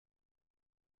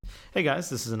Hey guys,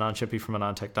 this is Anand Shimpi from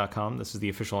AnandTech.com. This is the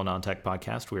official AnandTech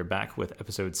podcast. We're back with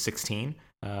episode 16.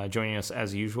 Joining us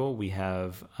as usual, we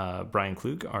have Brian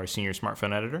Klug, our senior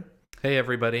smartphone editor. Hey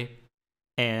everybody.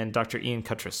 And Dr. Ian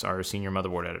Cutress, our senior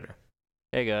motherboard editor.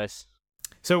 Hey guys.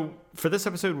 So for this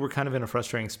episode, we're kind of in a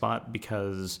frustrating spot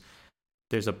because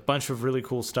there's a bunch of really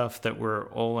cool stuff that we're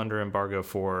all under embargo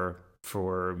for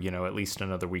at least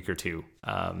another week or two.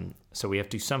 So we have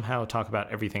to somehow talk about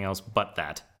everything else but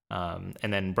that.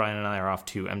 And then Brian and I are off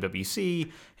to MWC,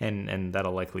 and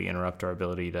that'll likely interrupt our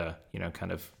ability to,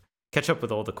 kind of catch up with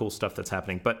all the cool stuff that's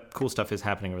happening. But cool stuff is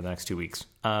happening over the next 2 weeks.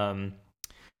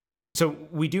 So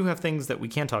we do have things that we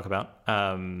can talk about.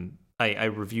 I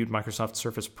reviewed Microsoft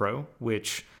Surface Pro,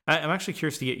 which I'm actually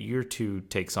curious to get your two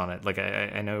takes on it. Like,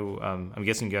 I know, I'm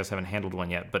guessing you guys haven't handled one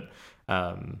yet, but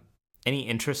any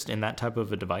interest in that type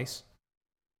of a device?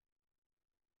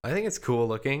 I think it's cool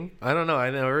looking. I don't know. I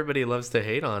know everybody loves to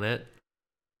hate on it.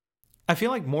 I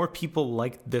feel like more people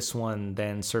like this one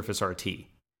than Surface RT.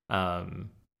 And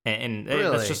really?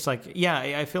 That's just like, yeah,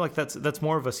 I feel like that's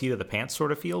more of a seat of the pants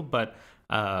sort of feel, but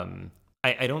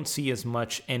I don't see as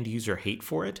much end user hate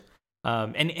for it.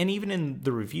 And even in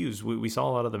the reviews, we saw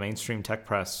a lot of the mainstream tech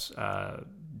press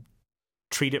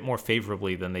treat it more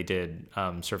favorably than they did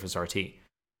Surface RT.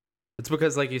 It's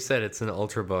because, like you said, it's an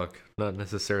Ultrabook, not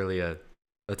necessarily a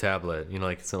tablet.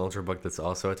 Like it's an Ultrabook that's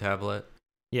also a tablet.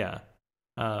 Yeah.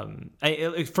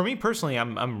 For me personally,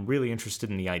 I'm really interested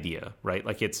in the idea, right?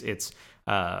 Like it's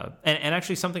and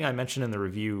actually something I mentioned in the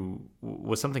review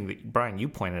was something that Brian, you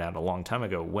pointed out a long time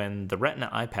ago when the Retina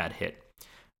iPad hit.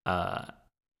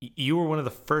 You were one of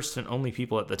the first and only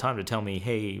people at the time to tell me,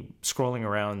 hey, scrolling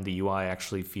around the UI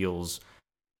actually feels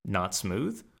not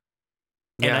smooth.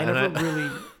 And yeah,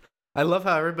 I love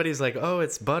how everybody's like, oh,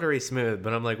 it's buttery smooth,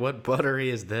 but I'm like, what buttery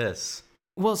is this?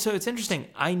 Well, so it's interesting.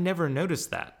 I never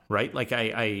noticed that, right? Like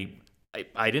I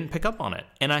didn't pick up on it.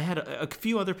 And I had a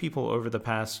few other people over the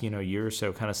past, year or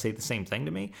so kind of say the same thing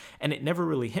to me. And it never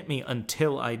really hit me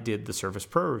until I did the Surface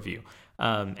Pro review.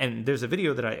 And there's a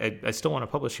video that I still want to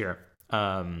publish here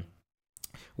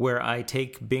where I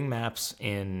take Bing Maps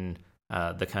in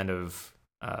the kind of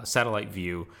satellite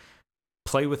view,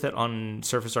 play with it on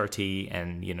Surface RT,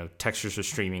 and textures are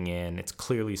streaming in. It's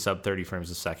clearly sub 30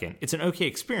 frames a second. It's an okay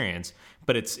experience,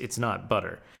 but it's not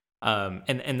butter.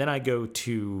 And then I go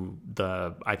to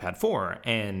the iPad 4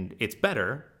 and it's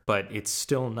better, but it's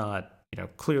still not,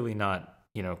 clearly not,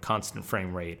 constant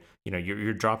frame rate.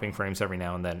 You're dropping frames every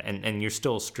now and then, and you're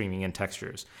still streaming in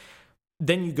textures.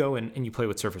 Then you go and you play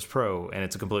with Surface Pro, and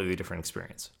it's a completely different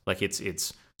experience. Like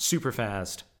it's super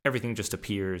fast. Everything just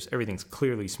appears. Everything's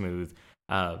clearly smooth.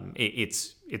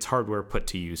 It's hardware put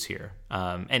to use here.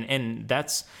 And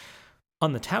that's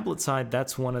on the tablet side.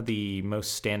 That's one of the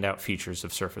most standout features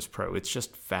of Surface Pro. It's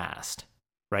just fast,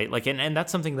 right? Like, and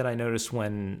that's something that I noticed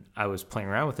when I was playing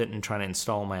around with it and trying to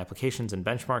install my applications and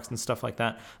benchmarks and stuff like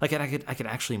that. Like, I could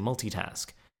actually multitask.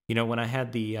 When I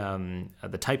had the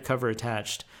type cover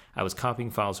attached, I was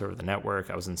copying files over the network.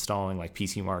 I was installing like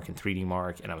PC Mark and 3D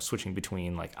Mark, and I was switching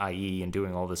between like IE and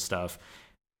doing all this stuff.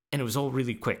 And it was all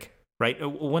really quick, right?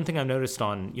 One thing I've noticed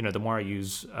on, the more I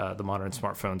use the modern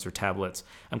smartphones or tablets,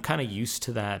 I'm kind of used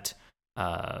to that.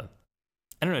 I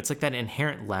don't know. It's like that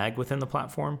inherent lag within the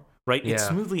platform, right? Yeah. It's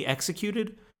smoothly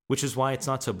executed, which is why it's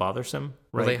not so bothersome,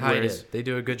 right? Well, they hide it. They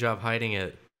do a good job hiding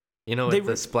it.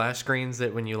 The splash screens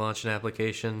that when you launch an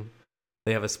application,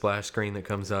 they have a splash screen that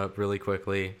comes up really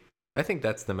quickly. I think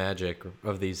that's the magic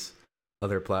of these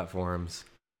other platforms.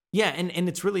 Yeah, and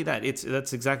it's really that.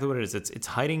 That's exactly what it is. It's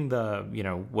hiding the,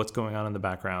 what's going on in the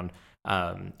background.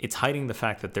 It's hiding the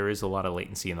fact that there is a lot of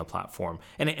latency in the platform.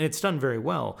 And it's done very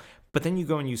well. But then you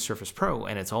go and use Surface Pro,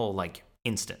 and it's all like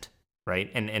instant, right?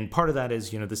 And part of that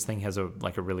is, this thing has a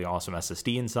really awesome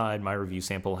SSD inside. My review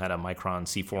sample had a Micron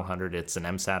C400. It's an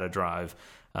mSATA drive.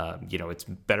 It's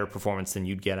better performance than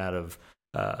you'd get out of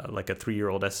like a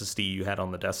 3-year-old SSD you had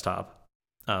on the desktop.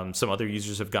 Some other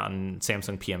users have gotten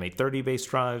Samsung PM830 based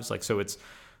drives. So it's,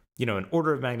 an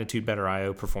order of magnitude better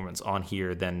I/O performance on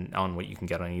here than on what you can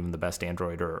get on even the best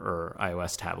Android or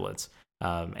iOS tablets.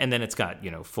 And then it's got,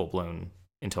 full-blown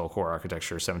Intel Core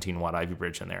architecture, 17-watt Ivy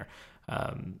Bridge in there.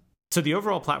 So the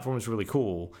overall platform is really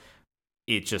cool.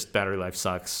 It just, battery life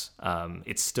sucks.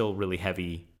 It's still really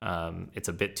heavy. It's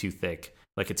a bit too thick.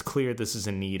 Like, it's clear this is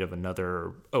in need of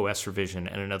another OS revision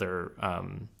and another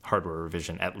hardware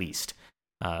revision at least.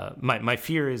 My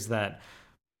fear is that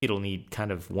it'll need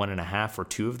kind of 1.5 or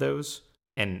 2 of those.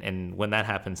 And when that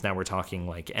happens, now we're talking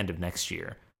like end of next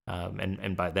year.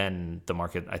 And by then, the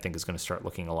market, I think, is going to start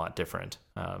looking a lot different.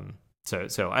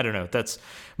 So I don't know. That's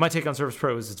my take on Surface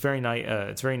Pro. Is it's very nice.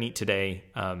 It's very neat today.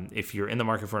 If you're in the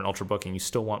market for an Ultrabook and you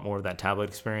still want more of that tablet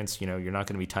experience, you're not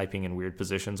going to be typing in weird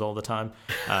positions all the time.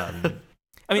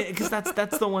 I mean, because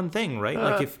that's the one thing, right?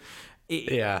 Like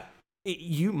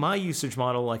my usage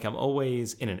model, like I'm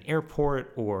always in an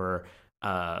airport or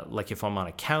like if I'm on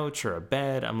a couch or a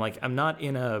bed, I'm not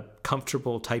in a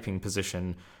comfortable typing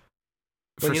position.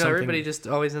 Well, everybody just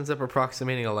always ends up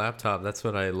approximating a laptop. That's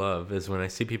what I love, is when I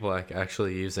see people like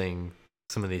actually using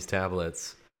some of these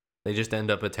tablets, they just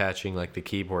end up attaching like the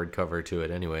keyboard cover to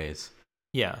it anyways.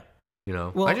 Yeah.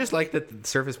 Well, I just like that the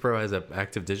Surface Pro has an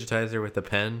active digitizer with a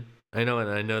pen. I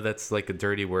know that's like a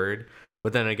dirty word,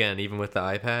 but then again, even with the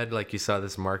iPad, like you saw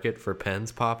this market for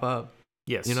pens pop up.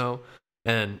 Yes.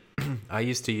 And I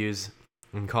used to use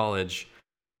in college,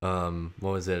 what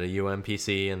was it, a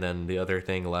UMPC, and then the other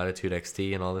thing, Latitude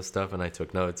XT and all this stuff, and I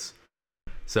took notes.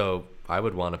 So I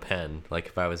would want a pen, like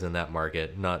if I was in that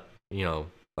market, not,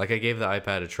 like I gave the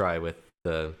iPad a try with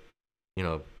the,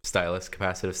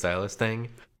 capacitive stylus thing.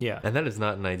 Yeah. And that is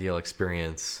not an ideal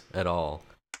experience at all.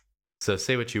 So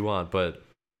say what you want, but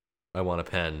I want a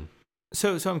pen.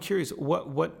 So I'm curious,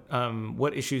 what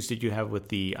issues did you have with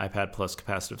the iPad Plus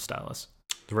capacitive stylus?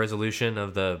 The resolution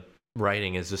of the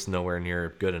writing is just nowhere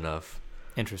near good enough.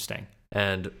 Interesting.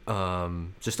 And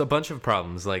just a bunch of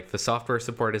problems. Like the software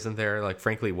support isn't there. Like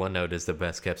frankly, OneNote is the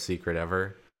best kept secret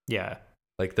ever. Yeah.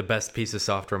 Like the best piece of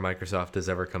software Microsoft has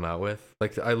ever come out with.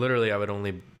 Like I would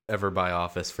only ever buy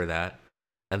Office for that.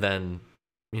 And then,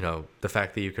 the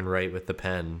fact that you can write with the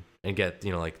pen and get,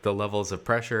 like the levels of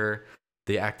pressure,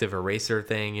 the active eraser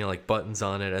thing, like buttons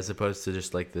on it, as opposed to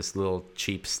just like this little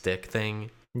cheap stick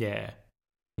thing. Yeah.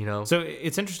 So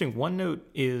it's interesting. OneNote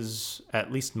is,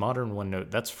 at least modern OneNote,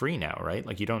 that's free now, right?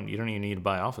 Like you don't even need to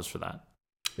buy Office for that.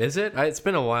 Is it? It's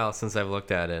been a while since I've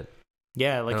looked at it.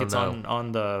 Yeah, like it's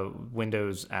on the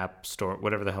Windows App Store,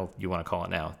 whatever the hell you want to call it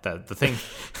now. The thing,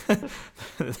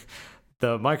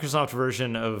 the Microsoft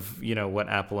version of what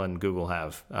Apple and Google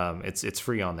have. It's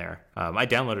free on there. I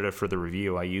downloaded it for the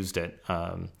review. I used it.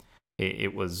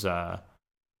 It was Windows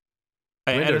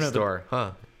I don't know, Store,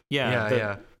 huh?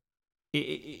 Yeah.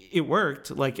 It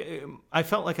worked. Like I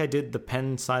felt like I did the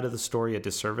pen side of the story a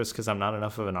disservice because I'm not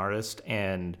enough of an artist,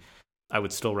 and I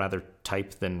would still rather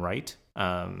type than write.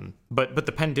 But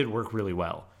the pen did work really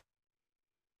well.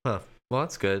 Huh. Well,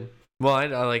 that's good. Well, I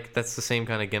like that's the same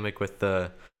kind of gimmick with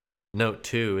the Note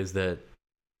 2, is that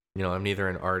I'm neither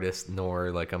an artist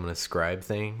nor like I'm gonna scribe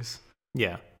things.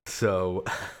 Yeah. So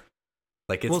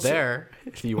like it's there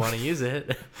if you want to use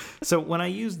it. So when I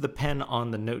used the pen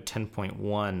on the Note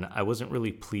 10.1, I wasn't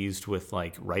really pleased with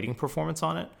like writing performance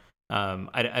on it.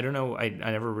 I don't know. I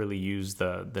never really used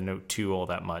the Note 2 all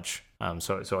that much.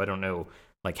 So I don't know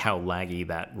like how laggy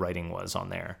that writing was on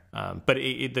there. But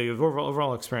the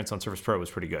overall experience on Surface Pro was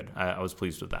pretty good. I was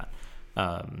pleased with that.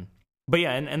 But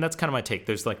yeah, and that's kind of my take.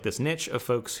 There's like this niche of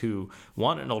folks who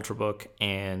want an Ultrabook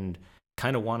and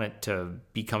kind of want it to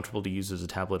be comfortable to use as a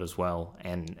tablet as well.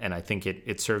 And I think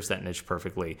it serves that niche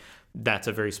perfectly. That's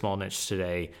a very small niche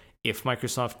today. If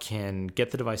Microsoft can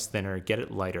get the device thinner, get it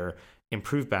lighter,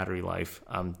 improve battery life,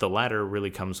 the latter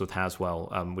really comes with Haswell,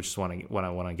 which is what I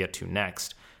want to get to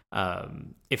next.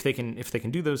 If they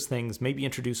can do those things, maybe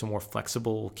introduce a more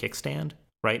flexible kickstand,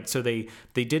 right? So they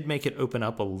did make it open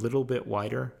up a little bit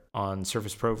wider on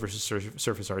Surface Pro versus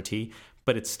Surface RT,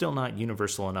 but it's still not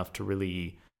universal enough to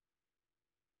really,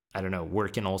 I don't know,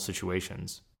 work in all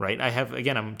situations, right?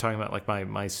 I'm talking about like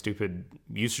my stupid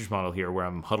usage model here where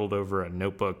I'm huddled over a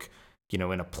notebook, in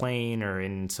a plane or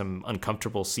in some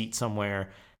uncomfortable seat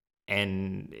somewhere.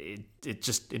 And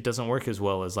it doesn't work as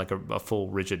well as like a full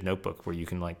rigid notebook where you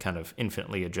can like kind of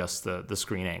infinitely adjust the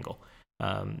screen angle.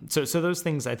 So those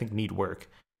things I think need work.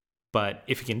 But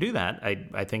if you can do that,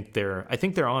 I think they're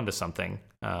onto something.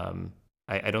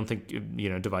 I don't think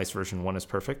device version 1 is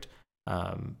perfect.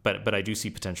 But I do see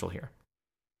potential here.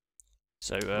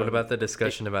 So what about the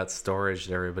discussion about storage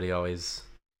that everybody always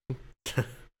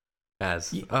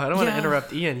has? I don't want to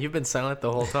interrupt Ian. You've been silent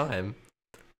the whole time.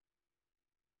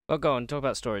 Well, go on. Talk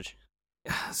about storage.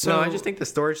 So, no, I just think the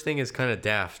storage thing is kind of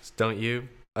daft, don't you?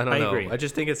 I don't know. Agree. I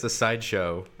just think it's a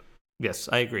sideshow. Yes,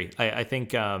 I agree. I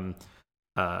think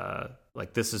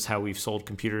like this is how we've sold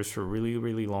computers for a really,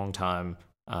 really long time.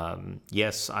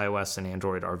 Yes, iOS and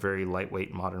Android are very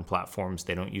lightweight modern platforms.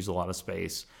 They don't use a lot of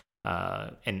space.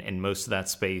 And most of that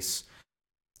space,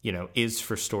 is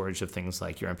for storage of things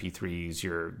like your MP3s,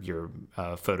 your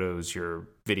photos, your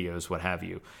videos, what have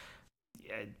you.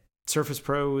 Surface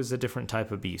Pro is a different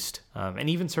type of beast. And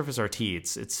even Surface RT,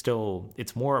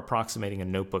 it's more approximating a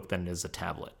notebook than it is a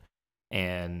tablet.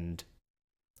 And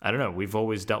I don't know. We've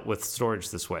always dealt with storage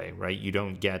this way, right? You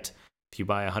don't get, if you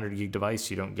buy a 100 gig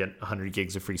device, you don't get 100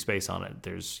 gigs of free space on it.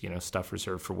 There's, stuff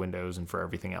reserved for Windows and for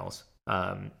everything else.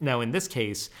 Now, in this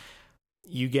case,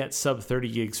 you get sub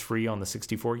 30 gigs free on the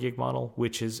 64 gig model,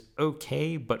 which is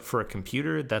okay, but for a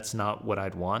computer, that's not what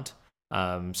I'd want.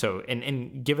 So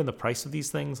given the price of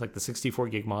these things, like the 64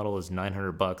 gig model is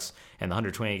 $900 and the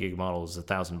 128 gig model is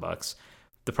 $1,000.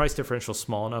 The price differential is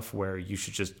small enough where you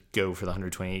should just go for the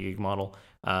 128 gig model.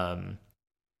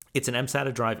 It's an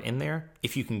mSATA drive in there.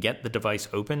 If you can get the device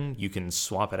open, you can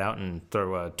swap it out and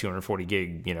throw a 240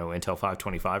 gig, Intel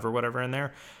 525 or whatever in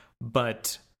there.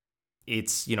 But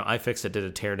it's, iFixit did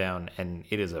a teardown, and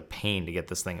it is a pain to get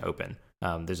this thing open.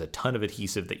 There's a ton of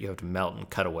adhesive that you have to melt and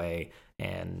cut away,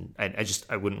 and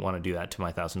I wouldn't want to do that to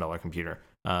my $1,000 computer.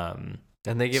 And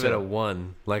they give it a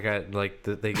 1,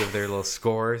 they give their little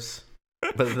scores.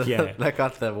 But yeah. I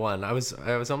got the 1. I was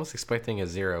almost expecting a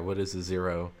 0. What is a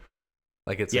 0?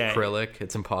 Like it's acrylic.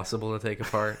 It's impossible to take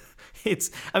apart. It's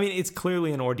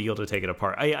clearly an ordeal to take it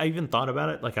apart. I even thought about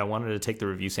it. Like I wanted to take the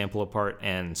review sample apart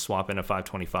and swap in a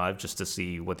 525 just to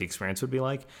see what the experience would be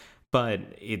like. But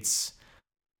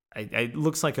it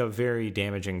looks like a very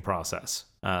damaging process.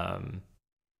 I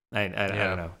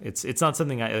don't know. It's not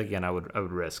something I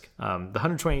would risk. The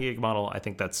 120 gig model, I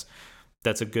think that's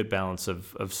a good balance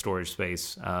of storage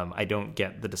space. I don't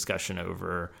get the discussion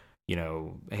over,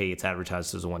 hey, it's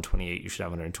advertised as a 128, you should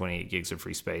have 128 gigs of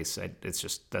free space.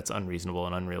 That's unreasonable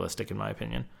and unrealistic in my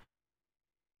opinion.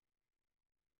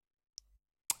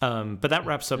 But that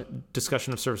wraps up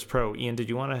discussion of Surface Pro. Ian, did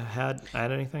you want to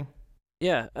add anything?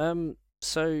 Yeah.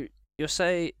 So you'll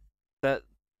say that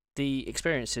the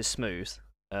experience is smooth,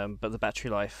 but the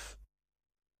battery life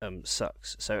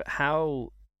sucks. So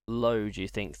how low do you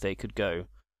think they could go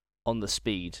on the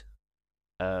speed?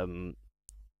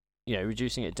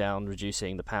 Reducing it down,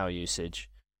 reducing the power usage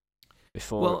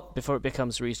before it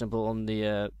becomes reasonable on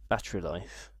the battery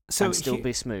life, and still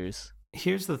be smooth.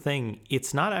 Here's the thing: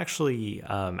 it's not actually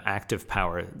active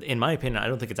power. In my opinion, I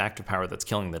don't think it's active power that's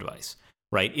killing the device.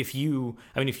 Right? If you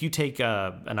take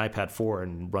an iPad 4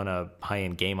 and run a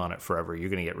high-end game on it forever, you're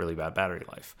going to get really bad battery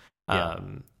life. Yeah.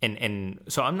 And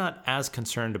so I'm not as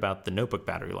concerned about the notebook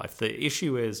battery life. The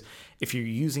issue is if you're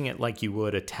using it like you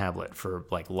would a tablet for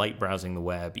like light browsing the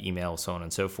web, email, so on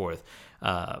and so forth,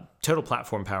 total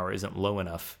platform power isn't low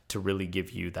enough to really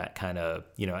give you that kind of,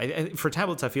 for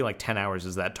tablets, I feel like 10 hours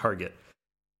is that target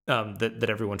that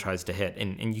everyone tries to hit,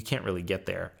 and you can't really get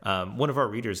there. One of our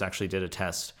readers actually did a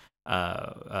test.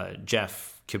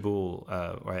 Jeff Kabul,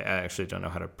 or I actually don't know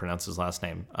how to pronounce his last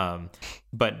name,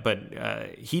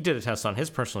 but he did a test on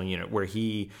his personal unit where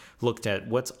he looked at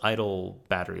what's idle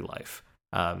battery life.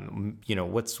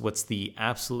 What's the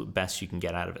absolute best you can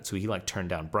get out of it. So he turned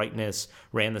down brightness,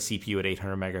 ran the CPU at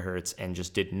 800 megahertz, and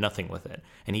just did nothing with it.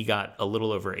 And he got a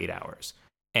little over 8 hours.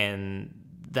 And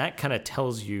that kind of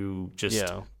tells you just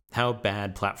how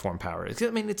bad platform power is.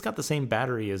 It's got the same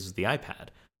battery as the iPad,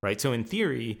 right? So in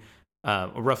theory,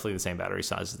 roughly the same battery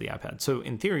size as the iPad. So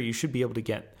in theory, you should be able to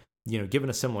get, given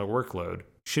a similar workload,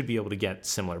 should be able to get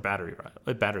similar battery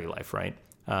life, right?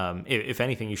 If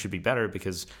anything, you should be better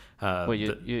because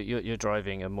you're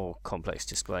driving a more complex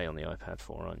display on the iPad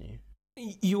 4, aren't you?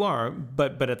 You are,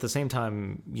 but at the same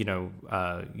time,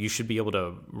 you should be able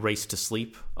to race to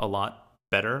sleep a lot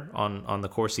better on the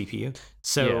core CPU.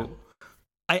 So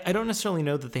I don't necessarily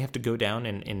know that they have to go down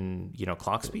in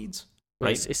clock speeds.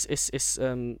 Right. It's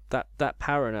that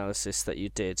power analysis that you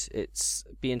did. It's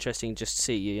be interesting just to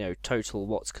see total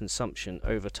watts consumption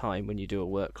over time when you do a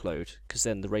workload, because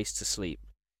then the race to sleep,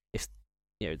 if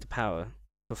the power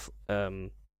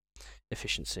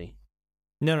efficiency.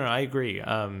 No, I agree.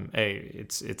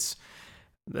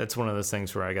 That's one of those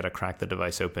things where I got to crack the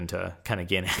device open to kind of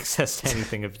gain access to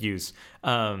anything of use.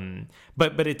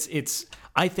 But it's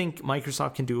I think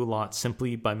Microsoft can do a lot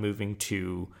simply by moving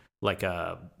to like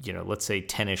a, let's say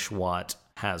 10-ish watt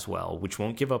Haswell, which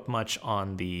won't give up much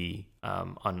on the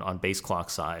on base clock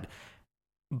side,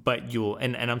 but you'll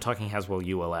and I'm talking Haswell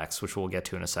ULX, which we'll get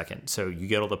to in a second. So you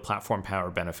get all the platform power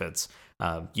benefits.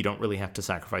 You don't really have to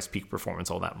sacrifice peak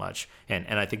performance all that much, and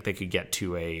I think they could get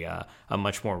to a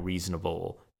much more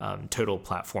reasonable total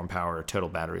platform power, total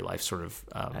battery life sort of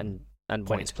and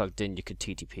when it's plugged in, you could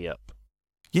TTP up.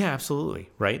 Yeah, absolutely.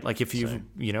 Right. Like if you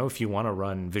if you want to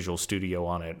run Visual Studio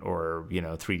on it or,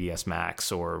 3ds Max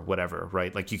or whatever,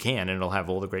 right? Like you can, and it'll have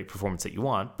all the great performance that you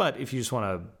want. But if you just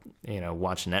want to,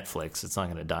 watch Netflix, it's not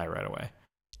going to die right away.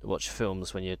 Watch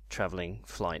films when you're traveling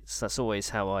flights. That's always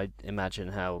how I imagine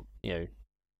how,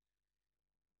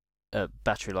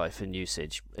 battery life and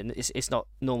usage. And it's not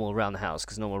normal around the house,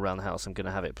 because normal around the house, I'm going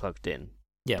to have it plugged in.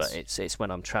 Yes. But it's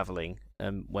when I'm traveling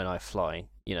and when I fly.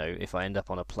 If I end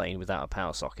up on a plane without a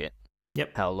power socket,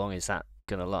 yep. How long is that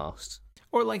gonna last?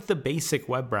 Or like the basic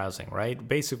web browsing, right?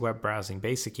 Basic web browsing,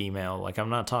 basic email. Like I'm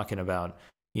not talking about,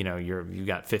 you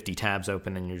got 50 tabs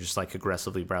open and you're just like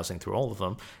aggressively browsing through all of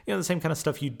them. The same kind of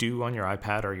stuff you do on your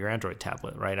iPad or your Android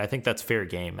tablet, right? I think that's fair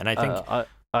game. And I think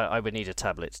I would need a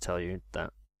tablet to tell you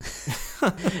that.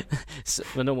 So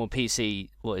the normal PC,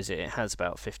 what is it? It has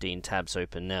about 15 tabs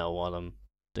open now while I'm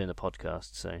doing the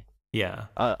podcast. So yeah,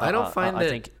 I don't find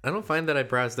that I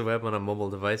browse the web on a mobile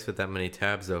device with that many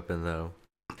tabs open though.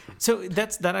 So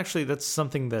that's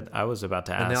something that I was about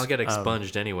to ask. And they'll get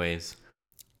expunged anyways.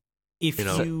 If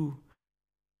you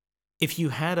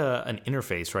had an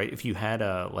interface, right? If you had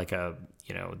the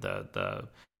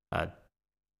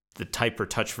type or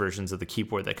touch versions of the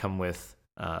keyboard that come with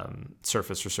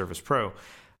Surface or Surface Pro,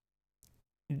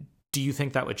 do you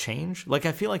think that would change? Like,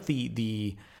 I feel like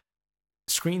the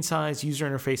screen size, user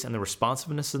interface, and the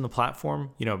responsiveness in the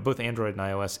platform, both Android and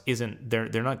iOS,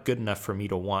 they're not good enough for me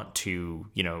to want to,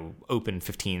 open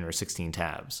 15 or 16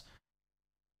 tabs.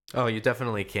 Oh, you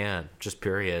definitely can. Just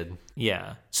period.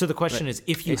 Yeah. So the question is,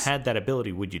 if you had that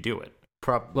ability, would you do it?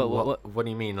 What do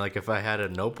you mean? Like if I had a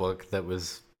notebook that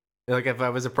was, like if I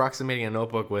was approximating a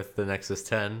notebook with the Nexus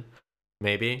 10,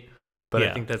 maybe. But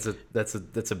yeah. I think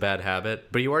that's a bad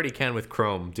habit. But you already can with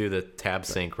Chrome do the tab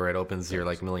sync where it opens your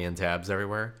like million tabs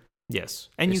everywhere. Yes,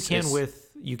 and you can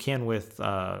with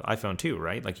iPhone too,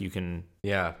 right? Like you can.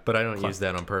 Yeah, but I don't use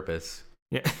that on purpose.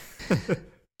 Yeah.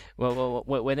 Well,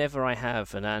 whenever I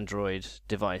have an Android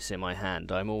device in my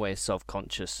hand, I'm always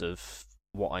self-conscious of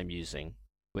what I'm using,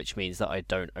 which means that I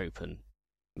don't open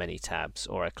many tabs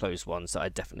or I close ones that I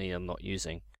definitely am not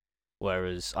using.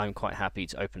 Whereas I'm quite happy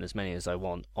to open as many as I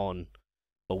want on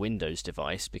a Windows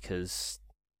device because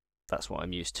that's what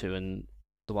I'm used to, and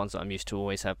the ones that I'm used to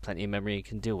always have plenty of memory and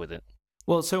can deal with it.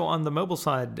 Well, so on the mobile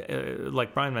side,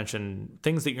 like Brian mentioned,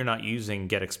 things that you're not using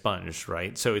get expunged,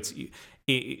 right? So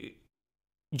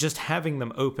just having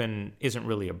them open isn't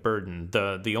really a burden.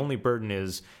 The only burden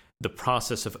is the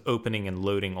process of opening and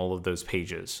loading all of those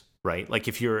pages, right? Like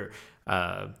if you're,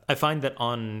 I find that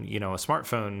on a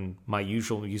smartphone, my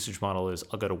usual usage model is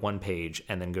I'll go to one page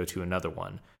and then go to another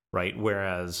one, right?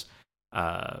 Whereas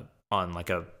on like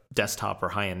a desktop or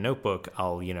high-end notebook,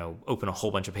 I'll open a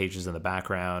whole bunch of pages in the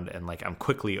background and like I'm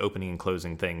quickly opening and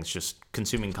closing things, just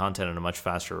consuming content at a much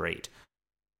faster rate.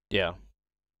 Yeah.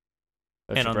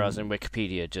 If you're browsing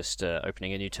Wikipedia, just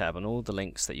opening a new tab and all the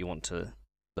links that you want to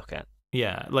look at.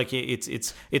 Yeah, like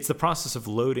it's the process of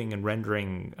loading and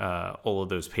rendering all of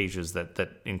those pages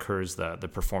that incurs the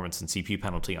performance and CPU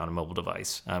penalty on a mobile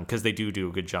device, because they do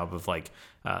a good job of like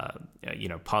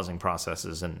pausing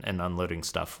processes and unloading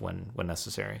stuff when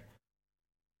necessary.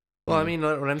 Well, I mean,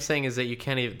 what I'm saying is that you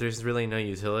can't even, there's really no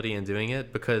utility in doing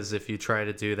it, because if you try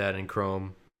to do that in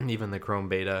Chrome, even the Chrome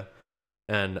beta,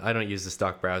 and I don't use the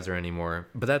stock browser anymore,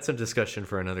 but that's a discussion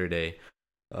for another day.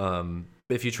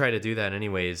 If you try to do that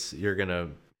anyways, you're going to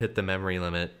hit the memory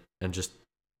limit and just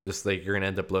like you're going to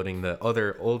end up loading the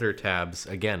other older tabs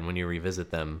again when you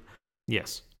revisit them.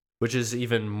 Yes. Which is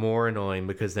even more annoying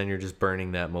because then you're just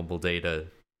burning that mobile data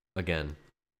again.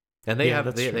 And they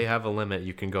have a limit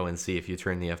you can go and see if you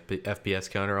turn the FPS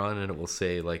counter on, and it will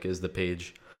say like, is the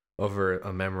page over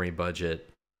a memory budget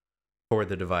for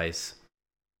the device,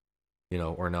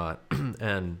 or not.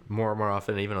 And more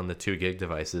often, even on the 2 gig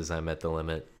devices, I'm at the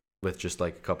limit with just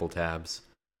like a couple tabs.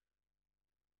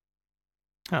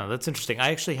 Oh, that's interesting.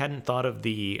 I actually hadn't thought of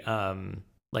the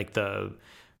the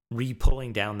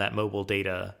re-pulling down that mobile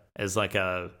data as like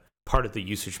a part of the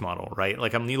usage model, right?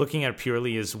 Like I'm looking at it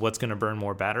purely as what's going to burn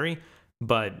more battery,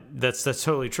 but that's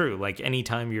totally true. Like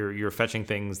anytime you're fetching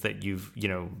things that you've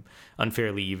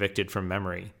unfairly evicted from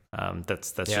memory,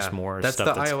 that's just more that's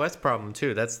stuff. That's the iOS problem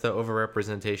too. That's the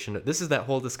overrepresentation. This is that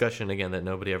whole discussion again that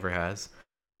nobody ever has,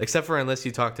 except for unless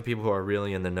you talk to people who are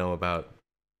really in the know about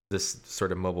this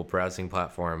sort of mobile browsing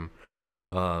platform,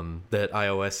 that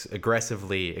iOS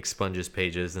aggressively expunges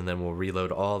pages and then will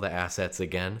reload all the assets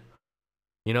again.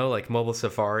 Like mobile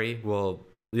Safari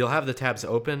you'll have the tabs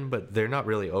open, but they're not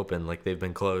really open, like they've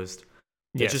been closed.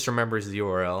 Yes. It just remembers the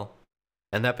URL.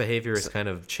 And that behavior has kind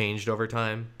of changed over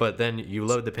time, but then you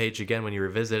load the page again when you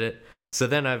revisit it. So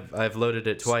then I've loaded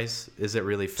it twice. Is it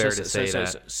really fair to say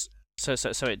that? So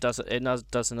it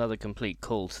does another complete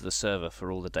call to the server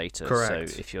for all the data.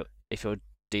 Correct. So if you're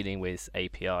dealing with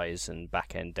APIs and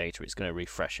back-end data, it's going to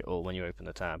refresh it all when you open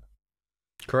the tab.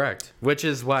 Correct. Which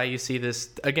is why you see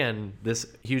this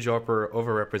huge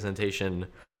overrepresentation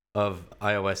of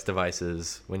iOS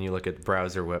devices when you look at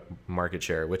browser market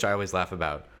share, which I always laugh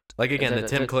about. Like again, the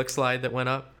Tim Cook slide that went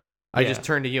up, I just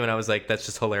turned to you and I was like, that's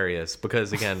just hilarious.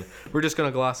 Because again, we're just going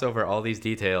to gloss over all these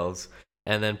details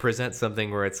and then present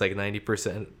something where it's like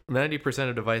 90%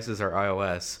 of devices are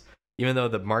iOS, even though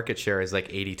the market share is like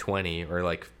 80-20 or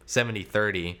like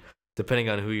 70-30, depending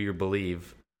on who you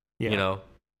believe. You know,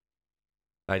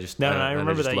 I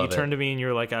remember that you turned it. to me and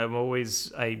you're like, I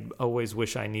always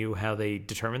wish I knew how they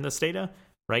determine this data,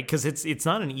 right? Because it's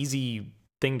not an easy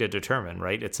thing to determine,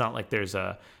 right? It's not like there's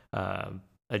a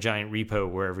giant repo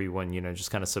where everyone, just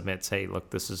kind of submits, hey,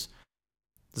 look, this is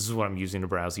what I'm using to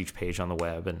browse each page on the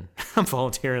web, and I'm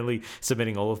voluntarily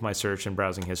submitting all of my search and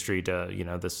browsing history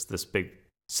to this big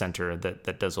center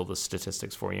that does all the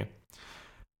statistics for you.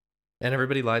 And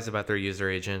everybody lies about their user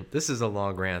agent. This is a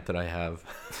long rant that I have.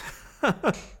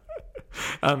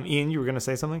 Ian, you were going to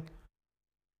say something?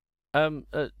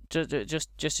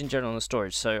 Just in general on the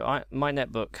storage. So my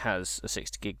netbook has a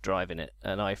 60 gig drive in it,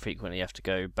 and I frequently have to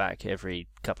go back every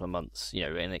couple of months,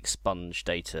 and expunge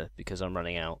data because I'm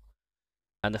running out.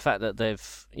 And the fact that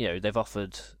they've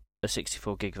offered a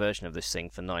 64 gig version of this thing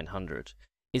for 900,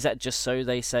 is that just so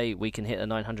they say we can hit a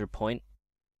 900 point?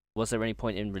 Was there any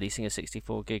point in releasing a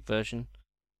 64 gig version?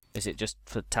 Is it just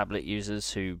for tablet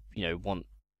users who, want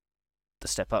the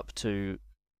step up to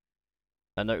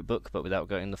a notebook but without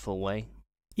going the full way?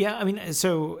 Yeah, I mean,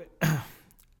 so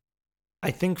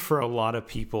I think for a lot of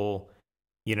people,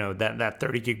 that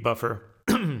 30 gig buffer,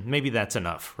 maybe that's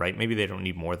enough, right? Maybe they don't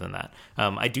need more than that.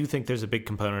 I do think there's a big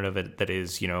component of it that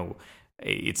is,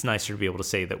 it's nicer to be able to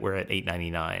say that we're at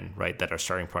 $8.99, right? That our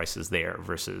starting price is there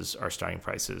versus our starting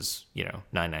price is,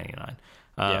 $9.99.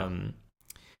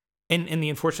 And the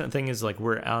unfortunate thing is, like,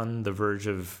 we're on the verge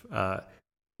of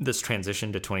this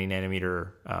transition to 20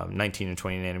 nanometer, 19 and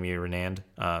 20 nanometer NAND.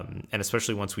 And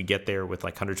especially once we get there with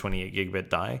like 128 gigabit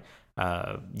die,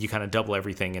 you kind of double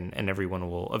everything, and everyone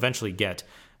will eventually get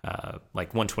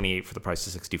like 128 for the price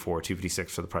of 64,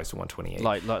 256 for the price of 128.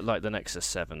 Like the Nexus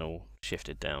 7 all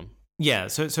shifted down. Yeah,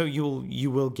 so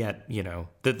you will get,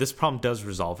 that this problem does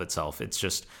resolve itself. It's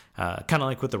just kind of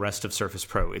like with the rest of Surface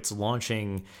Pro. It's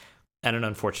launching at an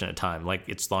unfortunate time. Like,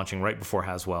 it's launching right before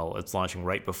Haswell. It's launching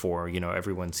right before,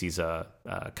 everyone sees a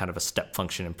kind of a step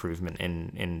function improvement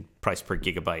in price per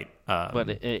gigabyte. But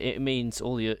it means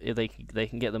they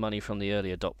can get the money from the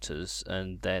early adopters,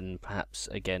 and then perhaps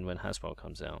again when Haswell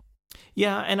comes out.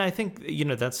 Yeah, and I think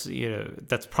that's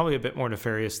probably a bit more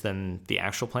nefarious than the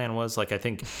actual plan was. Like, I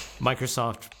think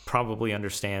Microsoft probably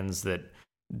understands that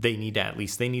they need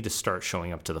to start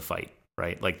showing up to the fight,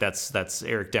 right? Like, that's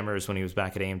Eric Demers when he was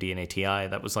back at AMD and ATI.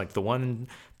 That was like the one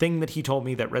thing that he told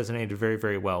me that resonated very,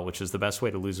 very well, which is the best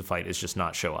way to lose a fight is just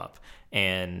not show up.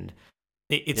 And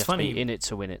it's funny, to be in it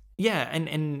to win it. Yeah,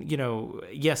 and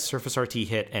yes, Surface RT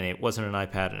hit, and it wasn't an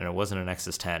iPad and it wasn't an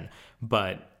Nexus 10,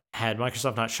 but had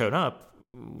Microsoft not shown up,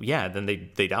 then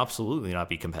they'd absolutely not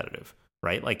be competitive,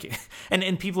 right? Like,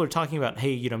 and people are talking about,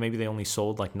 hey, maybe they only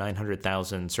sold like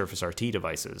 900,000 Surface RT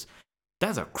devices.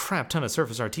 That's a crap ton of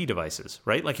Surface RT devices,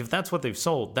 right? Like, if that's what they've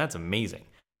sold, that's amazing.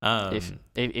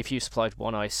 If you supplied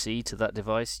one IC to that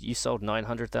device, you sold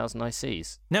 900,000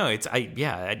 ICs. No,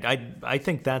 I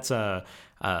think that's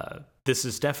this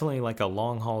is definitely like a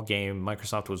long haul game.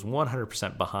 Microsoft was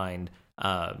 100% behind.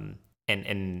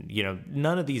 And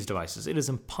none of these devices, it is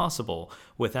impossible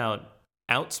without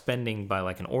outspending by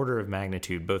like an order of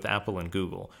magnitude both Apple and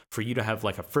Google for you to have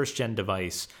like a first gen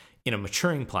device in a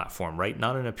maturing platform, right?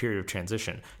 Not in a period of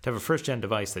transition, to have a first gen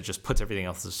device that just puts everything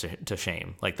else to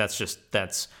shame. Like, that's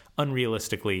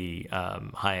unrealistically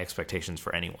high expectations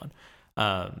for anyone.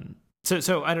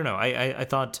 So I don't know. I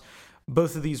thought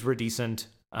both of these were decent.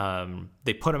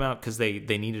 They put them out because they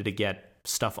needed to get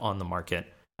stuff on the market.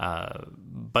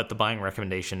 But the buying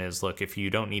recommendation is, look, if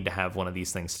you don't need to have one of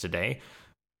these things today,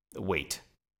 wait,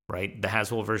 right? The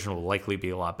Haswell version will likely be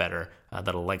a lot better.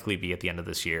 That'll likely be at the end of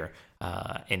this year.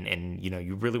 And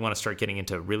you really want to start getting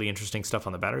into really interesting stuff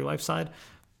on the battery life side.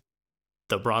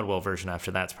 The Broadwell version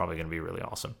after that's probably going to be really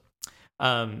awesome.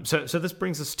 So this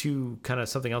brings us to kind of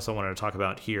something else I wanted to talk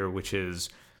about here, which is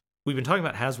we've been talking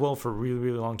about Haswell for a really,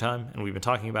 really long time, and we've been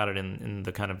talking about it in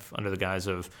the kind of under the guise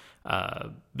of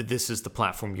this is the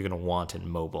platform you're going to want in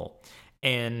mobile.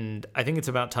 And I think it's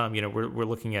about time, we're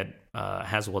looking at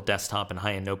Haswell desktop and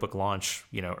high-end notebook launch,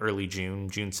 early June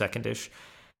 2nd-ish,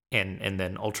 and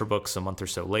then Ultrabooks a month or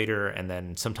so later, and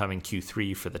then sometime in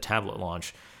Q3 for the tablet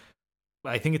launch.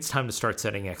 I think it's time to start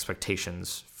setting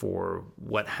expectations for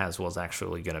what Haswell's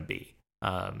actually going to be.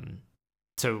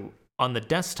 So on the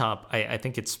desktop, I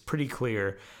think it's pretty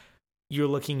clear you're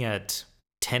looking at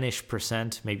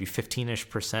 10-ish%, maybe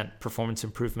 15-ish% performance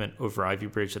improvement over Ivy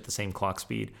Bridge at the same clock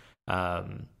speed.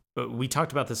 we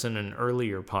talked about this in an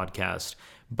earlier podcast,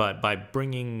 but by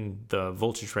bringing the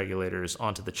voltage regulators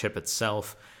onto the chip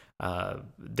itself,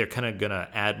 they're kind of going to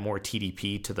add more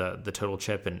TDP to the total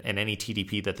chip, and any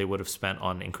TDP that they would have spent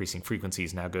on increasing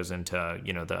frequencies now goes into,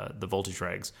 you know, the voltage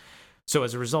regs. So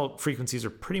as a result, frequencies are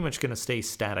pretty much going to stay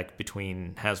static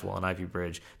between Haswell and Ivy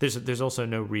Bridge. There's also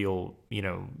no real, you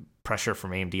know, pressure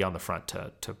from AMD on the front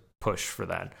to push for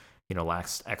that, you know,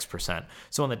 last X%.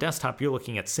 So on the desktop, you're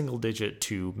looking at single digit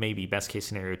to maybe best case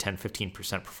scenario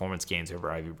 10-15% performance gains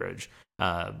over Ivy Bridge.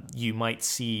 You might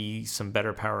see some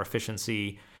better power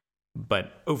efficiency,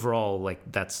 but overall, like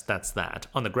that's that.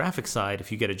 On the graphics side,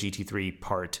 if you get a GT3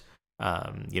 part,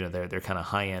 you know, they're kind of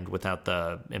high end without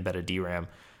the embedded DRAM.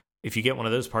 If you get one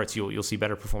of those parts, you'll see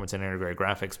better performance in integrated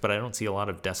graphics, but I don't see a lot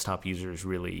of desktop users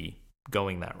really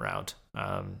going that route.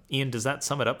 Ian, does that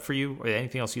sum it up for you? Or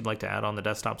anything else you'd like to add on the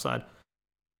desktop side?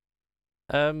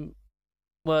 Well,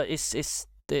 it's this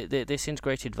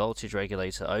integrated voltage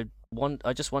regulator. I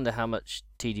just wonder how much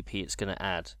TDP it's going to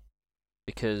add,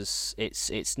 because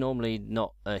it's normally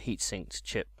not a heat-sinked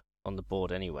chip on the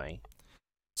board anyway.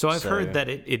 So I've heard that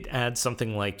it adds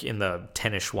something like in the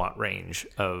 10-ish watt range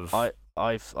of.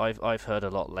 I've heard a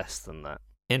lot less than that.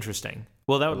 Interesting.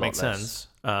 Well, that would make sense.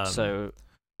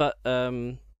 But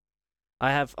I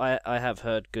have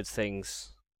heard good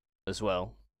things as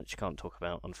well, which you can't talk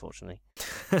about, unfortunately.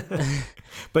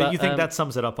 but you think that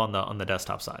sums it up on the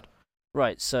desktop side,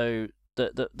 right? So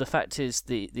the fact is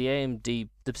the AMD,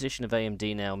 the position of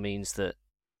AMD now means that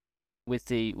with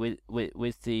the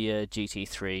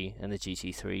GT3 and the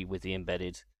GT3 with the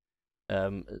embedded,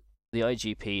 the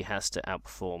IGP has to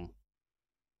outperform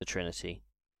the Trinity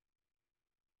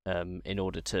in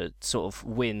order to sort of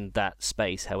win that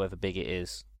space, however big it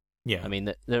is. Yeah, I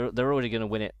mean they're already going to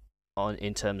win it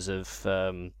in terms of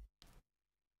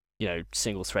you know,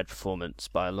 single thread performance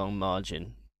by a long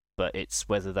margin, but it's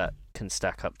whether that can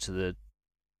stack up to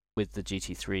with the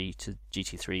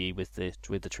GT3 with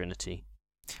the Trinity.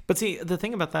 But see, the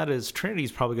thing about that is Trinity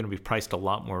is probably going to be priced a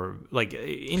lot more. Like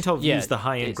Intel views the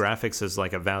high-end graphics as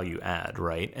like a value add,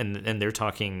 right? And they're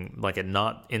talking like a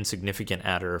not insignificant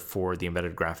adder for the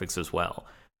embedded graphics as well.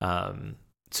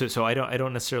 So I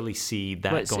don't necessarily see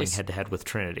that going head to head with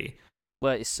Trinity.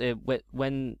 Well, it's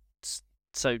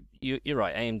so you're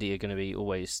right. AMD are going to be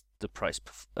always the price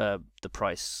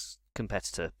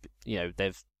competitor. You know,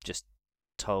 they've just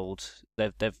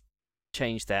they've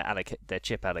changed their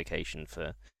chip allocation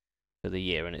for the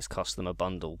year, and it's cost them a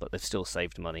bundle, but they've still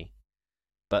saved money.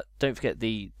 But don't forget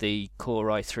the Core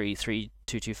i3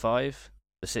 3225,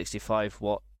 the 65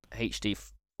 watt HD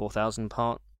 4000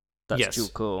 part. That's dual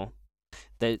core.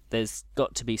 There's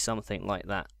got to be something like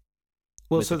that.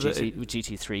 Well, with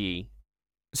GT3E.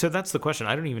 So that's the question.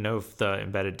 I don't even know if the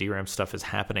embedded DRAM stuff is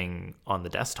happening on the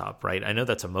desktop, right? I know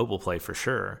that's a mobile play for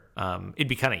sure. It'd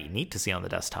be kind of neat to see on the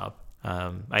desktop.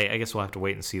 I guess we'll have to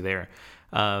wait and see there.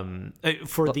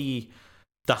 For the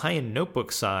high-end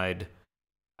notebook side,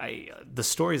 the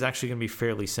story is actually going to be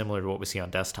fairly similar to what we see on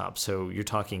desktop. So you're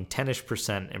talking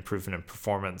 10-ish% improvement in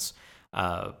performance.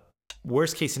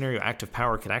 Worst case scenario, active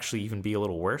power could actually even be a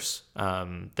little worse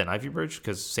than Ivy Bridge,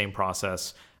 because same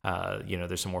process. You know,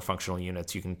 there's some more functional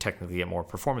units. You can technically get more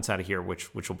performance out of here,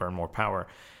 which will burn more power.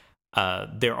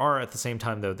 There are, at the same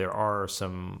time, though, there are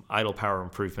some idle power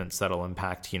improvements that'll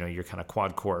impact, you know, your kind of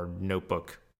quad-core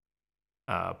notebook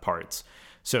parts.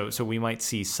 So we might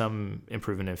see some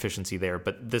improvement in efficiency there,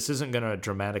 but this isn't going to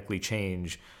dramatically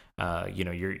change, you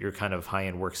know, your kind of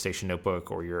high-end workstation notebook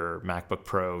or your MacBook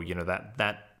Pro. You know,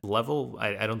 that level.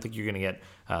 I don't think you're going to get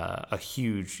a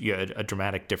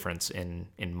dramatic difference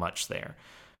in much there.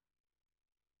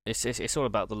 It's all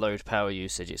about the load power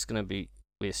usage. It's going to be.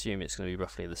 We assume it's going to be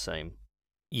roughly the same.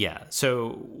 Yeah.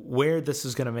 So where this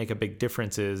is going to make a big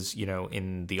difference is, you know,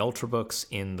 in the Ultrabooks,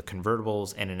 in the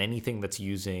convertibles, and in anything that's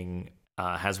using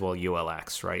Haswell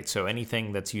ULX, right? So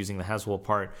anything that's using the Haswell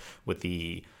part with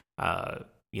the,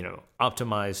 you know,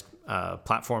 optimized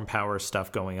platform power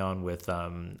stuff going on with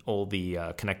all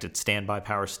the connected standby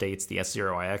power states, the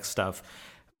S0IX stuff,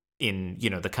 in, you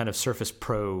know, the kind of Surface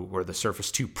Pro or the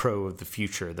Surface 2 Pro of the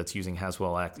future that's using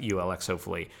Haswell ULX,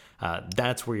 hopefully,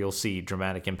 that's where you'll see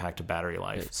dramatic impact to battery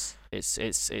life. It's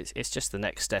just the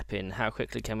next step in how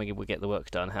quickly can we get the work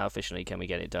done, how efficiently can we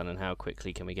get it done, and how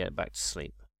quickly can we get it back to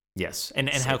sleep. Yes, and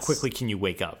how quickly can you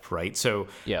wake up, right? So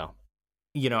yeah,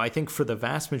 you know, I think for the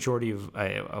vast majority of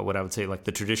what I would say, like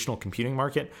the traditional computing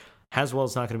market, Haswell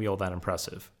is not going to be all that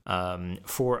impressive.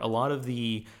 For a lot of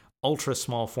the ultra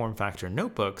small form factor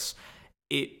notebooks,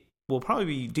 it will probably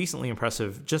be decently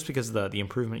impressive just because of the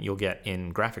improvement you'll get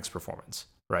in graphics performance,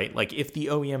 right? Like if the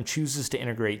OEM chooses to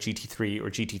integrate GT3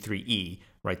 or GT3E,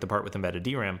 right, the part with embedded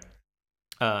DRAM,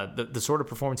 the sort of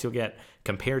performance you'll get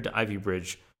compared to Ivy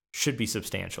Bridge should be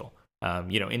substantial.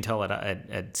 Intel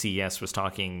at CES was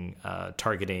targeting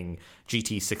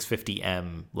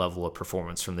GT650M level of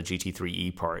performance from the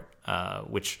GT3E part,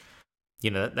 which,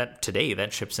 that today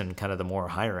that ships in kind of the more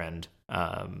higher end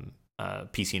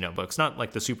PC notebooks, not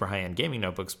like the super high end gaming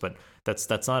notebooks, but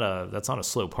that's not a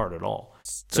slow part at all.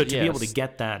 So to be able to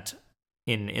get that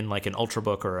in like an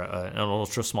ultrabook or an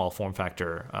ultra small form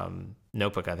factor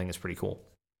notebook, I think is pretty cool.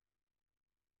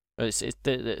 The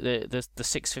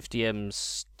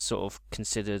 650M's sort of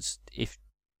considered if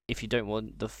you don't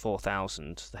want the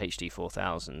 4000, the HD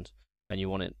 4000, and you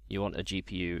want a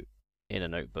GPU in a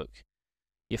notebook,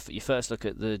 you first look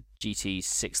at the GT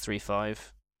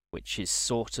 635, which is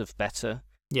sort of better.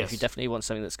 Yes. If you definitely want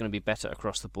something that's going to be better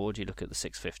across the board, you look at the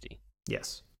 650.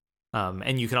 Yes.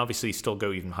 And you can obviously still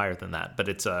go even higher than that, but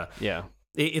it's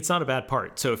not a bad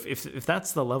part. So if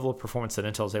that's the level of performance that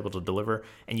Intel is able to deliver,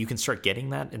 and you can start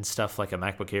getting that in stuff like a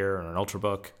MacBook Air or an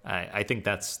Ultrabook, I think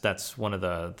that's one of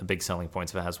the big selling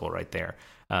points of Haswell right there.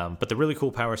 But the really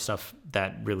cool power stuff,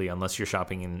 that really, unless you're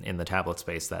shopping in the tablet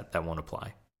space, that won't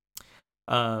apply.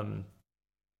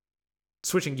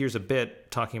 Switching gears a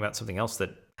bit, talking about something else that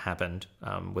happened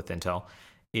with Intel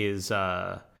is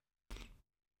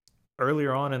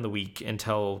earlier on in the week,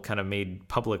 Intel kind of made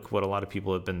public what a lot of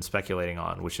people have been speculating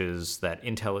on, which is that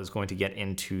Intel is going to get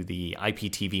into the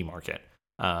IPTV market.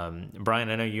 Brian,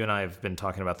 I know you and I have been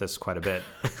talking about this quite a bit.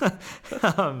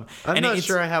 I'm not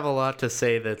sure I have a lot to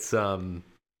say that's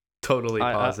totally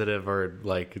positive, or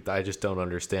like I just don't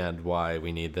understand why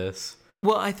we need this.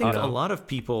 Well, I think a lot of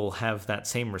people have that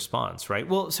same response, right?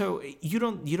 Well, so you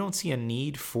don't see a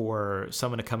need for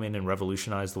someone to come in and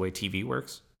revolutionize the way TV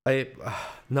works?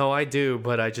 No, I do,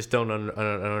 but I just don't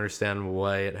understand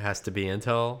why it has to be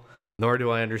Intel. Nor do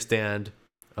I understand,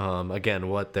 again,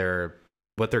 what they're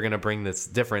going to bring that's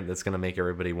different, that's going to make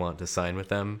everybody want to sign with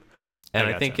them. And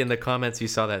I think in the comments you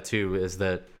saw that too, is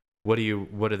that what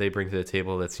do they bring to the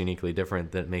table that's uniquely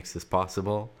different that makes this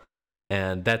possible?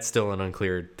 And that's still an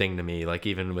unclear thing to me. Like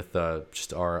even with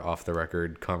just our off the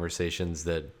record conversations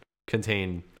that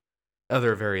contain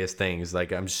other various things,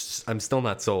 like I'm still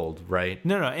not sold, right?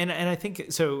 No, and I think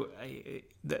so.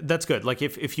 That's good. Like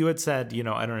if you had said, I don't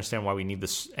understand why we need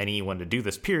anyone to do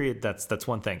this. Period. That's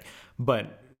one thing.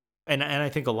 But and I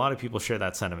think a lot of people share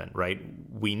that sentiment, right?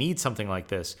 We need something like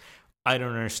this. I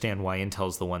don't understand why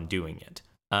Intel's the one doing it.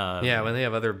 When they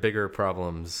have other bigger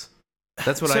problems.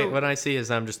 That's what I see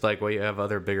is I'm just like, well, you have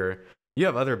other bigger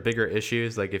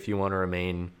issues. Like if you want to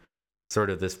remain sort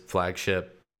of this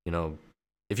flagship,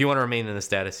 if you want to remain in the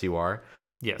status you are,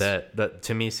 yes, that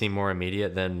to me seem more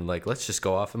immediate than like, let's just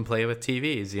go off and play with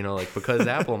TVs, like because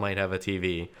Apple might have a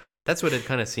TV. That's what it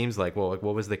kind of seems like. Well, like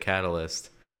what was the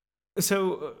catalyst?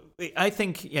 So I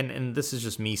think, and this is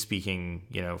just me speaking,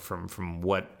 from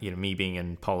what, me being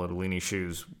in Paul Otolini's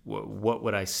shoes, what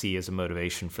would I see as a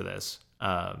motivation for this?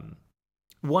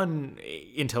 One,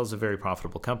 Intel's a very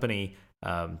profitable company.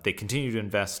 They continue to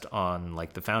invest on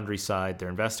like the foundry side. They're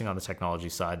investing on the technology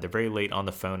side. They're very late on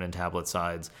the phone and tablet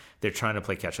sides. They're trying to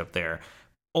play catch up there.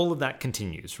 All of that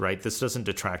continues, right? This doesn't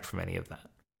detract from any of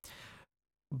that.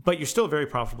 But you're still a very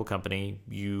profitable company.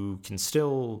 You can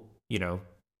still,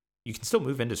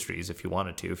 move industries if you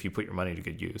wanted to, if you put your money to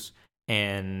good use.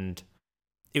 And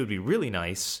it would be really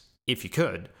nice if you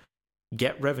could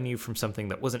get revenue from something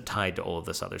that wasn't tied to all of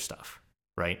this other stuff,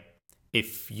 right?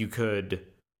 If you could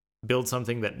build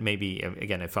something that maybe,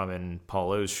 again, if I'm in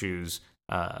Paul O's shoes,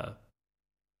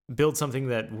 build something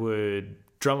that would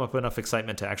drum up enough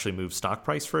excitement to actually move stock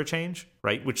price for a change,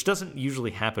 right? Which doesn't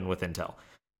usually happen with Intel.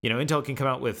 Intel can come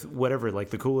out with whatever, like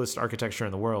the coolest architecture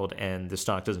in the world, and the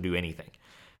stock doesn't do anything.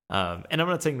 And I'm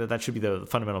not saying that should be the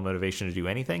fundamental motivation to do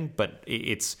anything, but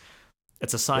it's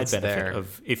a side benefit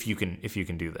of if you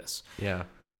can do this. Yeah.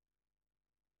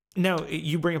 Now,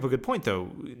 you bring up a good point,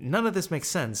 though. None of this makes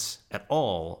sense at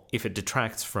all if it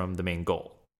detracts from the main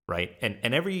goal, right? And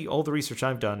all the research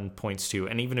I've done points to,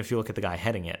 and even if you look at the guy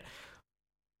heading it,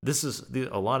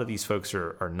 a lot of these folks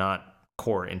are not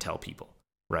core Intel people,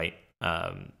 right?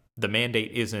 The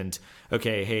mandate isn't,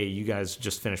 okay, hey, you guys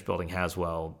just finished building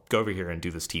Haswell, go over here and do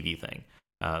this TV thing.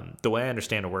 The way I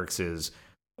understand it works is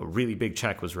a really big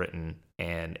check was written,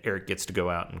 and Eric gets to go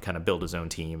out and kind of build his own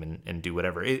team and do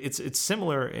whatever. It's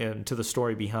similar to the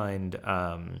story behind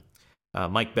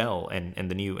Mike Bell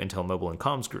and the new Intel Mobile and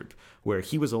Comms group, where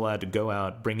he was allowed to go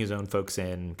out, bring his own folks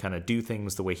in, kind of do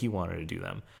things the way he wanted to do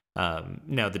them.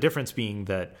 Now, the difference being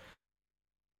that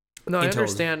I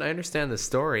understand the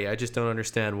story. I just don't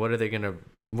understand what are they going to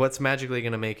what's magically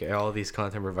going to make all these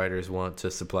content providers want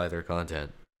to supply their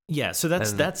content? Yeah, so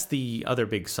that's the other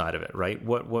big side of it, right?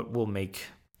 What will make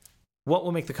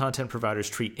the content providers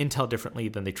treat Intel differently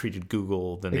than they treated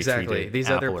Google, than they treated these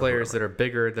Apple other players that are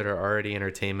bigger, that are already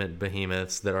entertainment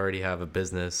behemoths, that already have a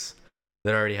business,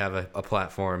 that already have a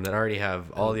platform, that already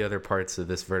have all the other parts of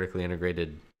this vertically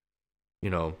integrated,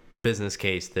 business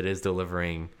case that is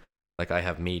delivering, like I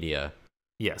have media.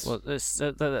 Yes. Well, that's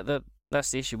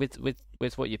the issue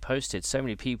with what you posted. So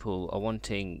many people are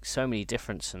wanting so many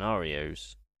different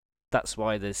scenarios. That's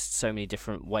why there's so many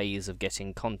different ways of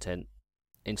getting content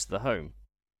into the home.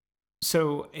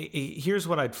 So here's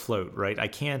what I'd float, right? I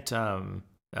can't.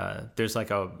 There's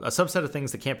like a subset of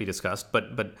things that can't be discussed,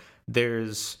 but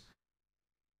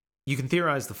you can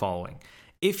theorize the following.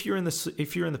 If you're in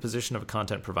the position of a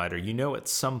content provider, at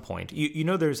some point,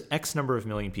 there's X number of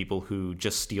million people who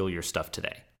just steal your stuff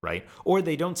today, right? Or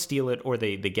they don't steal it, or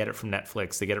they get it from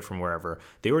Netflix, they get it from wherever.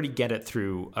 They already get it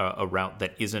through a route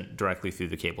that isn't directly through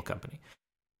the cable company.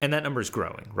 And that number is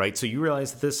growing, right? So you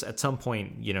realize that this, at some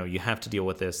point, you have to deal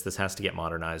with this. This has to get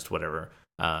modernized, whatever.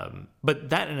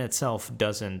 But that in itself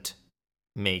doesn't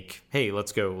make, hey,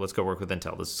 let's go work with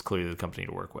Intel. This is clearly the company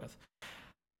to work with.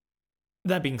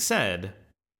 That being said,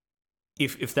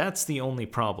 if that's the only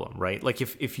problem, right? Like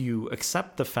if you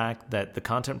accept the fact that the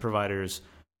content providers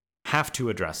have to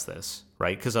address this,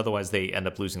 right? Because otherwise they end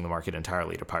up losing the market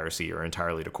entirely to piracy or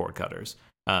entirely to cord cutters.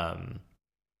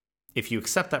 If you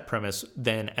accept that premise,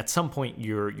 then at some point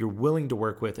you're willing to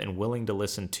work with and willing to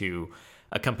listen to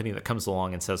a company that comes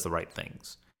along and says the right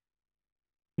things.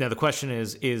 Now the question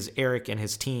is Eric and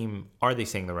his team, are they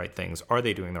saying the right things? Are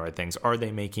they doing the right things? Are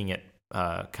they making it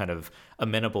kind of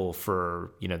amenable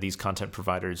for these content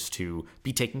providers to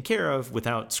be taken care of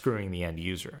without screwing the end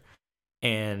user?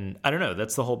 And I don't know,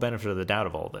 that's the whole benefit of the doubt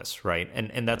of all this, right?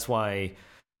 And that's why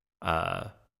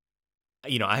I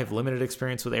have limited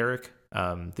experience with Eric,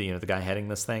 the guy heading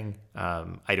this thing.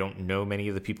 I don't know many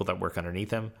of the people that work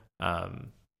underneath him.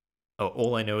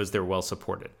 All I know is they're well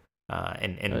supported.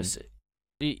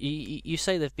 You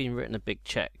say they've been written a big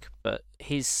check, but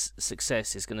his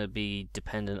success is going to be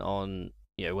dependent on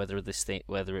whether it is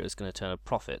going to turn a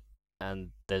profit, and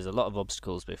there's a lot of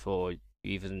obstacles before you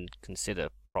even consider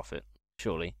profit.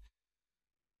 Surely.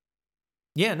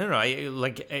 Yeah, no,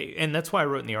 and that's why I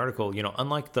wrote in the article.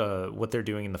 Unlike what they're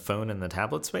doing in the phone and the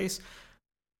tablet space,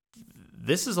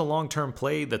 this is a long-term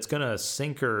play that's going to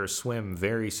sink or swim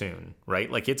very soon,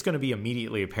 right? Like it's going to be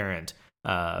immediately apparent.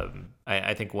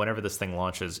 I think whenever this thing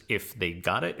launches, if they've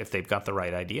got the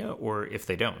right idea, or if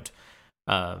they don't.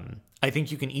 I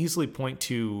think you can easily point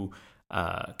to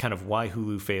kind of why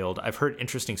Hulu failed. I've heard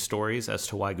interesting stories as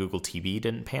to why Google TV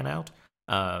didn't pan out.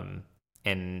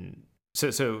 And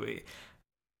so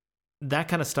that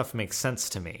kind of stuff makes sense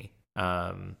to me.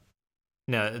 Now,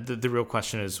 the real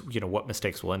question is, what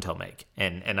mistakes will Intel make?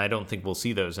 And I don't think we'll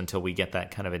see those until we get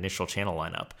that kind of initial channel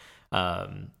lineup.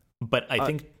 But I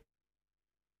think...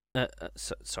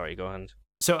 sorry, go on.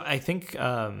 So I think,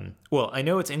 I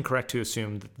know it's incorrect to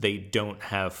assume that they don't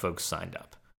have folks signed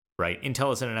up, right?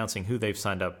 Intel isn't announcing who they've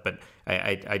signed up, but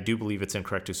I do believe it's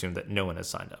incorrect to assume that no one has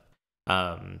signed up.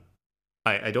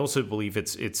 I'd also believe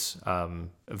it's a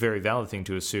very valid thing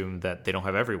to assume that they don't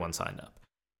have everyone signed up.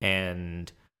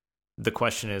 And the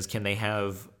question is, can they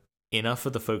have enough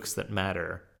of the folks that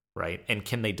matter, right? And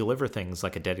can they deliver things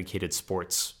like a dedicated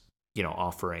sports,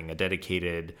 offering, a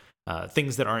dedicated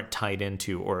things that aren't tied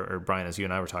into, or Brian, as you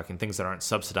and I were talking, things that aren't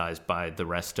subsidized by the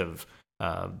rest of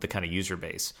the kind of user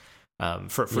base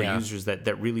for users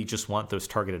that really just want those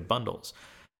targeted bundles.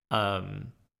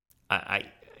 I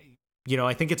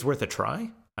think it's worth a try.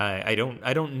 I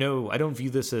don't know. I don't view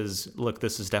this as, look,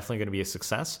 this is definitely going to be a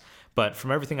success. But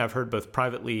from everything I've heard, both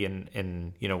privately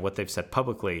and what they've said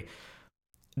publicly,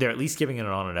 they're at least giving it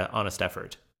an honest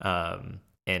effort.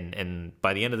 And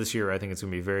by the end of this year, I think it's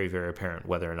going to be very, very apparent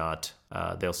whether or not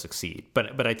they'll succeed.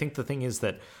 But I think the thing is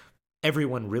that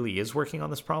everyone really is working on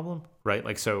this problem, right?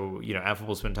 Like, so,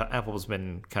 Apple's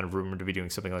been kind of rumored to be doing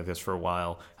something like this for a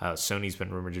while. Sony's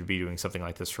been rumored to be doing something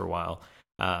like this for a while.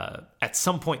 At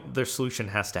some point, their solution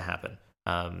has to happen.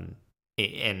 And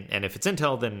if it's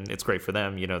Intel, then it's great for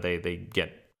them. They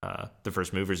get the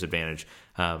first mover's advantage.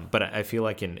 But I feel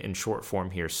like in short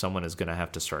form here, someone is going to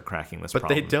have to start cracking this problem.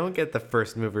 But they don't get the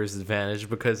first mover's advantage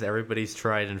because everybody's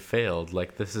tried and failed.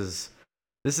 Like, this is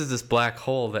this black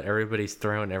hole that everybody's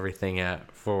thrown everything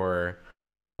at for,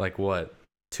 like, what,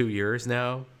 2 years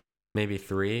now? Maybe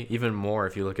 3? Even more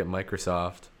if you look at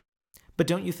Microsoft. But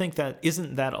don't you think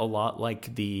isn't that a lot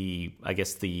like the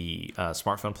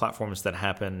smartphone platforms that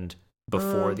happened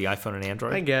before the iPhone and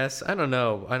Android? I guess. I don't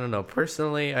know.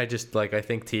 Personally, I just I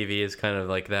think TV is kind of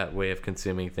that way of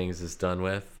consuming things is done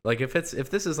with. If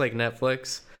this is like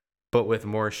Netflix, but with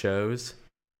more shows,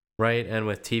 right? And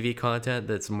with TV content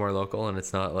that's more local and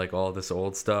it's not all this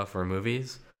old stuff or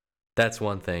movies, that's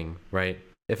one thing, right?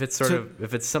 If it's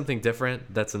if it's something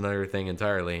different, that's another thing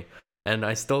entirely. And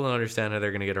I still don't understand how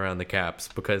they're going to get around the caps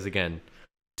because, again,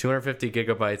 250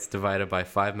 gigabytes divided by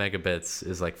 5 megabits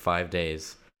is 5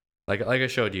 days. Like I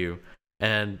showed you.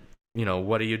 And,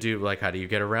 what do you do? How do you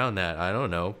get around that? I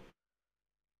don't know.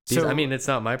 It's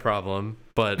not my problem,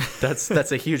 but that's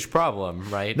a huge problem,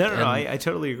 right? No, I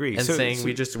totally agree. And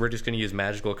we're just going to use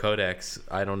magical codecs,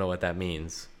 I don't know what that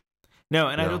means. No,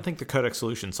 and I don't think the codec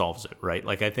solution solves it, right?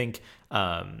 I think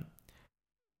to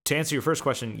answer your first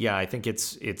question, yeah, I think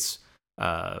it's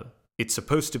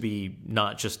supposed to be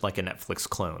not just like a Netflix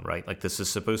clone, right? This is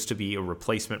supposed to be a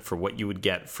replacement for what you would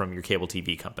get from your cable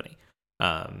TV company.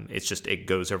 It's just it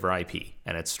goes over IP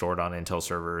and it's stored on Intel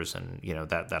servers and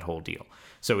that whole deal.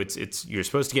 So it's you're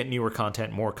supposed to get newer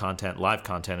content, more content, live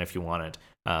content if you want it,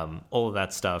 all of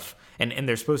that stuff, and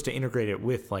they're supposed to integrate it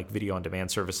with video on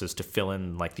demand services to fill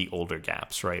in the older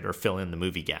gaps, right, or fill in the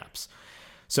movie gaps.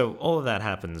 So all of that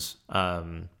happens.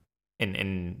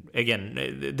 And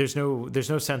again, there's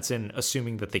no sense in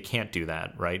assuming that they can't do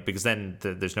that, right? Because then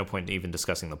there's no point in even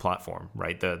discussing the platform,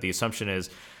 right? The assumption is,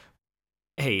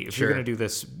 hey, if you're going to do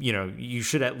this, you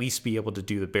should at least be able to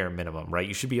do the bare minimum, right?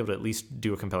 You should be able to at least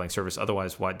do a compelling service.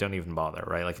 Otherwise, why don't even bother,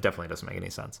 right? It definitely doesn't make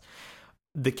any sense.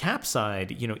 The cap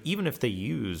side, even if they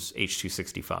use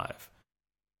H.265,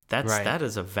 that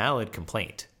is a valid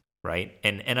complaint, right?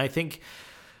 And I think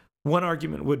one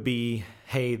argument would be,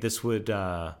 hey, this would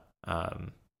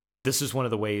this is one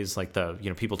of the ways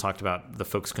people talked about the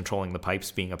folks controlling the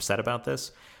pipes being upset about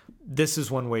this. This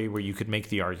is one way where you could make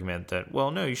the argument that,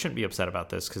 well, no, you shouldn't be upset about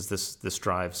this because this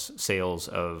drives sales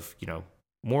of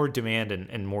more demand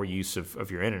and more use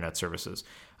of your internet services.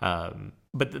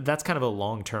 But that's kind of a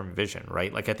long-term vision,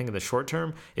 right? I think in the short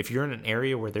term, if you're in an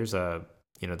area where there's there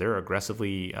are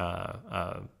aggressively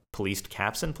policed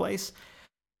caps in place,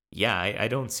 yeah, I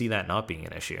don't see that not being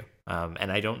an issue.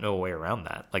 And I don't know a way around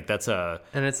that.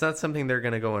 And it's not something they're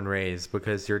going to go and raise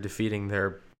because you're defeating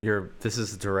this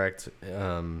is a direct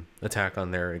attack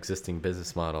on their existing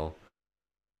business model.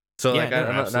 So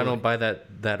I don't buy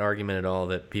that argument at all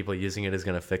that people using it is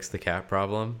going to fix the cap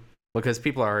problem because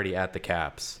people are already at the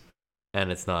caps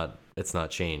and it's not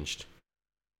changed,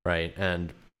 right?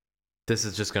 And this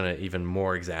is just going to even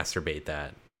more exacerbate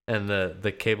that. And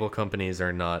the cable companies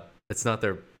are not. It's not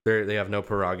they have no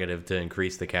prerogative to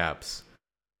increase the caps.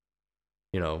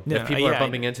 If people are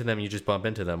bumping into them, you just bump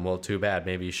into them. Well, too bad.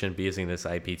 Maybe you shouldn't be using this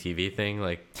IPTV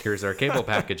thing. Here's our cable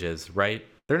packages, right?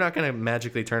 They're not going to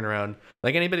magically turn around.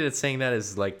 Anybody that's saying that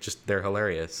is just they're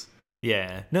hilarious.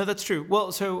 Yeah, no, that's true.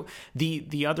 Well, so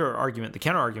the other argument, the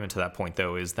counter argument to that point,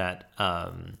 though, is that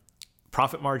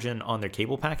profit margin on their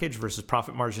cable package versus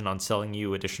profit margin on selling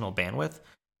you additional bandwidth.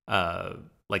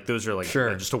 Those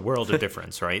are just a world of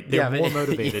difference, right? They're more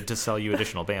motivated to sell you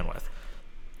additional bandwidth.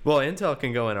 Well, Intel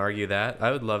can go and argue that. I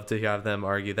would love to have them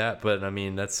argue that, but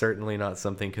that's certainly not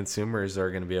something consumers are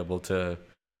going to be able to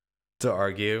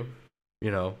argue.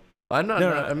 I'm not.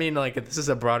 I mean, this is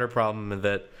a broader problem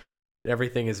that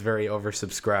everything is very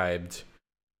oversubscribed.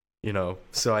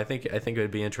 So I think it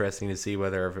would be interesting to see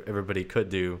whether everybody could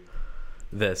do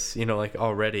this.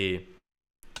 Already.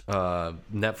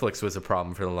 Netflix was a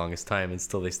problem for the longest time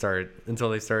until they started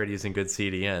using good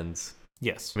CDNs.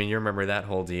 Yes. You remember that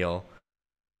whole deal.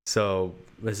 So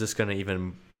is this going to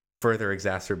even further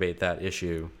exacerbate that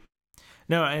issue?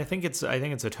 No, I think it's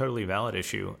a totally valid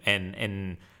issue,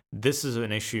 and this is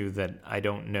an issue that I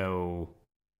don't know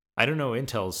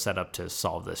Intel's set up to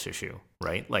solve this issue,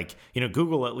 right?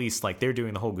 Google, at least they're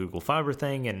doing the whole Google Fiber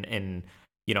thing, and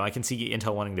I can see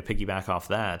Intel wanting to piggyback off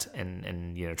that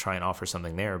and try and offer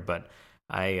something there, but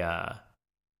they're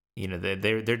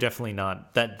definitely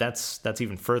not. That's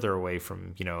even further away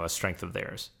from a strength of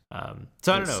theirs.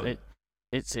 So I don't know.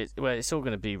 It's all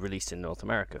going to be released in North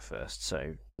America first,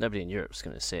 so nobody in Europe's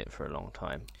going to see it for a long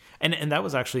time. And that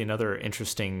was actually another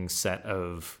interesting set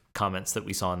of comments that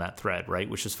we saw in that thread, right?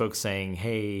 Which is folks saying,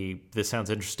 "Hey, this sounds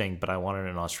interesting, but I want it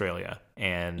in Australia."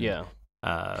 And yeah.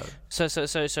 I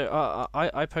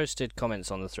posted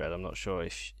comments on the thread. I'm not sure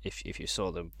if you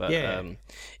saw them, but in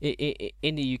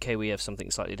the UK we have something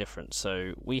slightly different.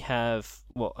 So we have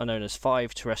what are known as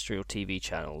 5 terrestrial TV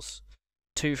channels,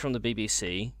 2 from the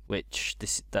BBC, which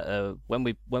when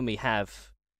we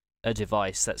have a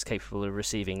device that's capable of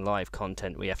receiving live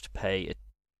content, we have to pay a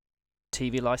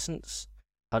TV license,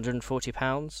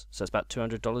 £140, so that's about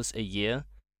 $200 a year.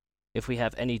 if we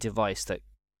have any device that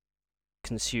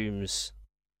consumes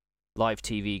live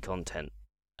TV content,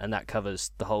 and that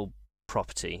covers the whole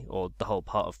property or the whole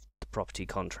part of the property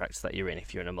contracts that you're in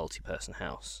if you're in a multi-person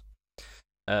house.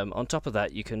 On top of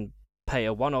that, you can pay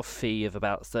a one-off fee of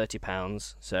about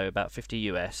 £30, so about 50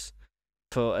 US,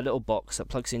 for a little box that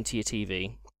plugs into your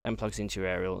TV and plugs into your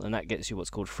aerial, and that gets you what's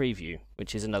called Freeview,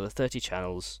 which is another 30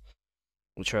 channels,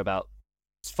 which are about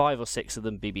 5 or 6 of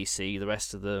them BBC. The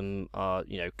rest of them are,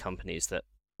 companies that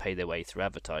pay their way through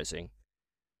advertising.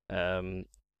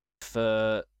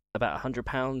 For about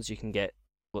 £100, you can get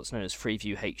what's known as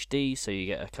Freeview HD, so you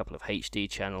get a couple of HD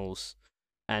channels,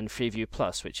 and Freeview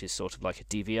Plus, which is sort of like a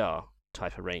DVR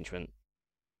type arrangement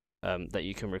that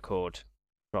you can record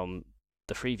from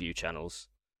the Freeview channels.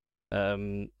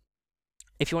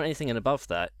 If you want anything above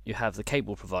that, you have the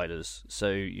cable providers. So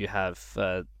you have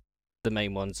the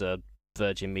main ones are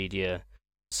Virgin Media,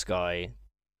 Sky,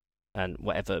 and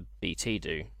whatever BT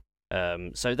do.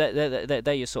 So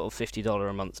they're your sort of $50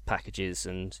 a month packages,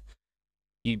 and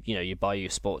you buy your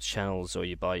sports channels or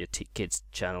you buy your kids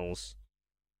channels,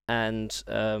 and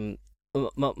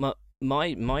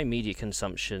my media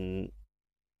consumption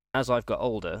as I've got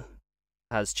older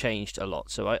has changed a lot.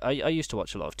 So I used to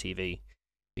watch a lot of TV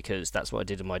because that's what I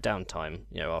did in my downtime,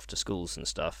 after schools and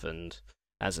stuff, and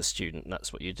as a student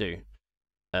that's what you do.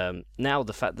 Now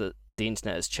the fact that the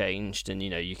internet has changed and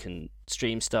you can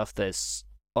stream stuff, there's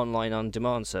online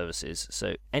on-demand services,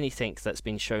 so anything that's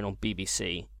been shown on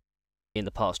BBC in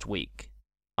the past week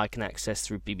I can access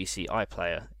through BBC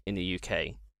iPlayer in the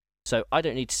UK. So I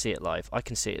don't need to see it live, I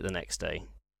can see it the next day,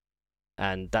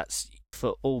 and that's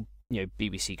for all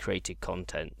BBC created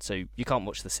content. So you can't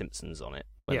watch The Simpsons on it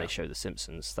when they show The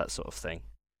Simpsons, that sort of thing.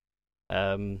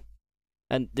 And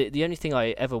the only thing I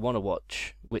ever want to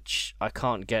watch, which I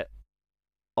can't get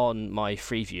on my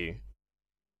Freeview,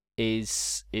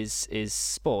 is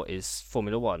sport, is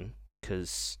Formula One,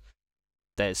 because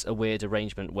there's a weird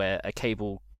arrangement where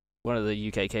one of the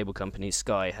UK cable companies,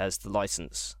 Sky, has the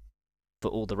license for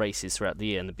all the races throughout the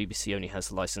year, and the BBC only has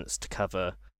the license to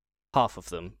cover half of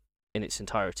them in its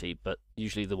entirety, but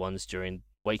usually the ones during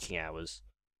waking hours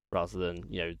rather than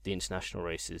the international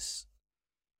races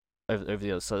over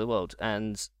the other side of the world.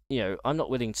 And I'm not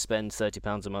willing to spend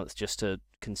 £30 a month just to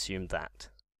consume that.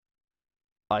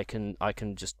 I can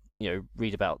just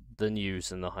read about the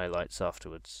news and the highlights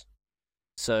afterwards.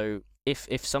 So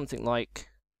if something like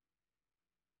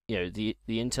the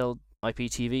Intel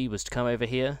IPTV was to come over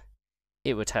here,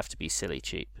 it would have to be silly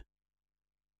cheap.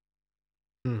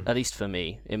 At least for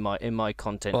me, in my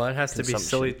content. Well, it has to be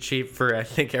silly cheap for, I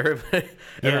think,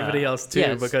 everybody else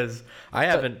too, because I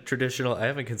haven't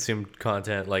consumed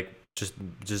content like just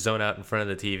zone out in front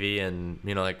of the TV and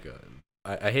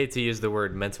I hate to use the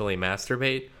word mentally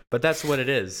masturbate, but that's what it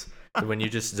is. When you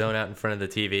just zone out in front of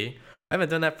the TV. I haven't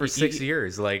done that for 6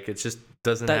 years. Like, it just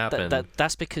doesn't happen.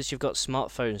 That's because you've got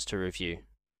smartphones to review.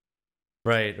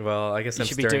 Right. Well, I guess I'm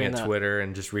staring at Twitter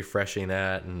and just refreshing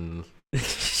that and.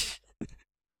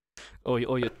 or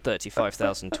your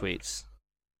 35,000 tweets.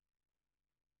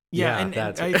 Yeah, and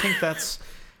I think that's.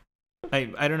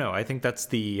 I don't know. I think that's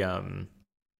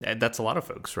that's a lot of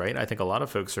folks, right? I think a lot of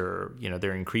folks are,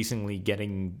 they're increasingly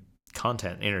getting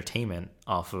content, entertainment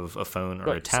off of a phone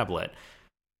or a tablet.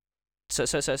 So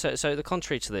the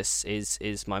contrary to this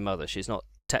is my mother. She's not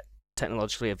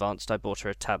technologically advanced. I bought her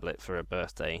a tablet for her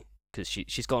birthday because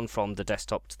she's gone from the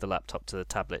desktop to the laptop to the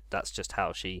tablet. That's just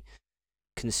how she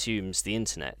consumes the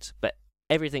internet. But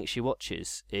everything she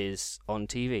watches is on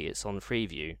TV. It's on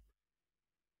Freeview.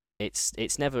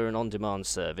 It's never an on-demand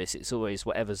service. It's always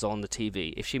whatever's on the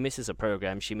TV. If she misses a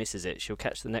program, she misses it. She'll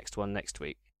catch the next one next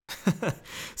week.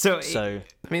 So I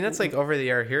mean, that's like over the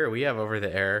air here. We have over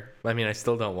the air. I mean, I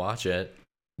still don't watch it.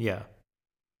 Yeah.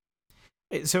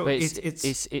 So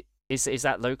is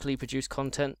that locally produced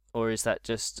content, or is that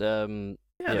just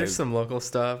there's some local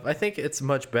stuff. I think it's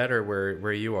much better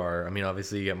where you are. I mean,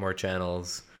 obviously you get more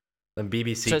channels. And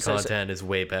BBC content is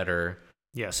way better.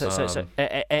 Yeah. So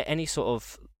any sort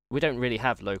of, we don't really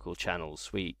have local channels.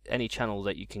 Any channel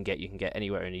that you can get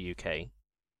anywhere in the UK.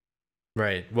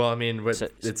 Right. Well, I mean,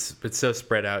 it's so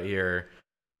spread out here.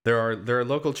 There are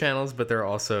local channels, but there are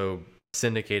also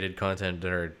syndicated content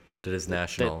that is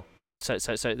national. So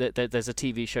there's a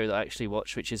TV show that I actually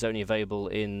watch, which is only available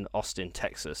in Austin,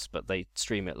 Texas, but they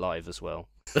stream it live as well.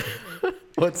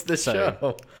 What's the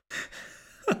show?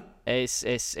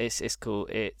 It's cool.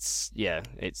 It's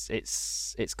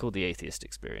called The Atheist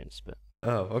Experience. But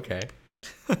okay.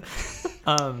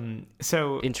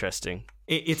 So interesting.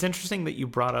 It's interesting that you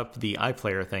brought up the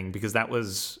iPlayer thing, because that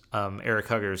was Eric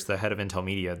Huggers, the head of Intel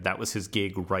Media. That was his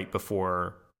gig right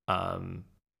before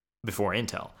before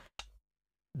Intel.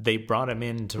 They brought him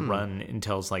in to run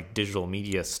Intel's like digital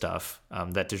media stuff,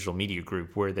 that digital media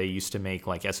group where they used to make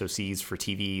like SoCs for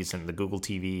TVs and the Google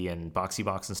TV and Boxy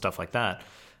Box and stuff like that.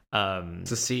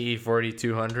 It's a CE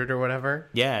 4200 or whatever.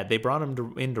 Yeah, they brought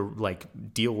him in to like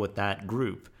deal with that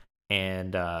group,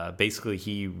 and basically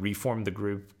he reformed the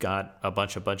group, got a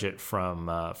bunch of budget from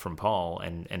Paul,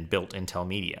 and built Intel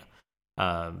Media.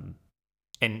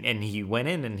 And he went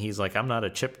in and he's like, I'm not a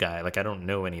chip guy. Like, I don't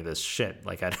know any of this shit.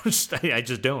 Like, I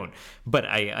just don't. But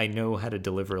I know how to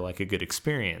deliver like a good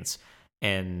experience.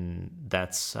 And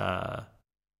that's the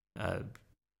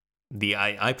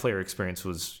iPlayer experience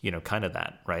was, kind of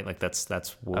that, right? Like that's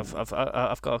what...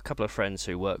 I've got a couple of friends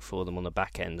who work for them on the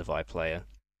back end of iPlayer,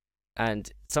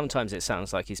 and sometimes it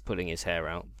sounds like he's pulling his hair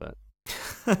out. But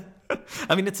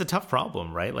I mean, it's a tough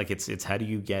problem, right? Like it's how do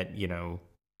you get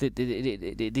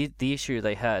The issue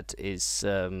they had is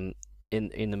in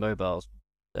the mobile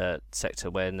sector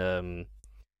when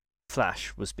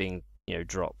Flash was being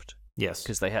dropped. Yes,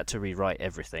 because they had to rewrite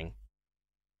everything.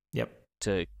 Yep.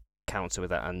 To counter with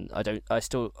that, and I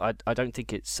don't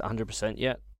think it's 100%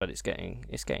 yet, but it's getting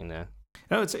there.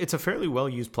 No, it's a fairly well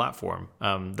used platform.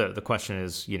 The question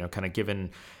is, kind of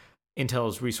given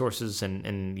Intel's resources and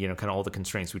kind of all the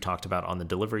constraints we talked about on the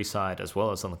delivery side as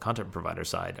well as on the content provider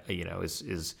side,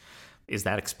 is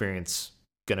that experience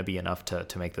going to be enough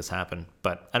to make this happen?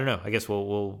 But I don't know. I guess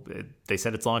we'll they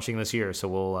said it's launching this year, so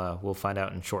we'll find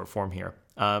out in short form here.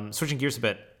 Switching gears a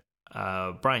bit,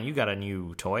 Brian, you got a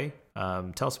new toy.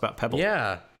 Tell us about Pebble.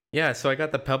 Yeah. So I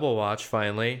got the Pebble watch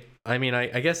finally. I mean,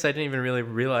 I guess I didn't even really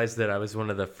realize that I was one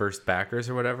of the first backers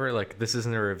or whatever. Like, this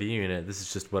isn't a review unit. This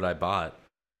is just what I bought.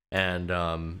 And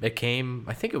it came,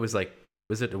 I think it was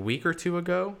it a week or two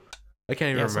ago? I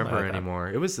can't even remember anymore.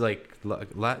 It was like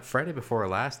Friday before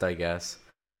last, I guess.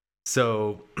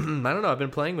 So I don't know. I've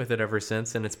been playing with it ever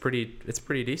since, and it's pretty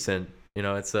decent.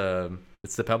 It's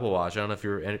the Pebble watch. I don't know if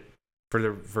you're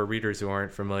for readers who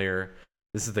aren't familiar.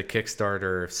 This is the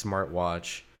Kickstarter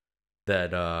smartwatch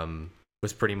that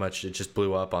was pretty much, it just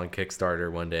blew up on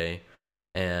Kickstarter one day.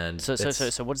 And so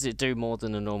what does it do more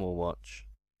than a normal watch?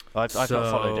 I've not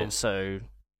followed it, so...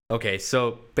 Okay,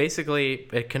 so basically,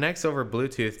 it connects over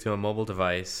Bluetooth to a mobile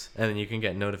device, and then you can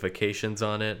get notifications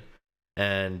on it,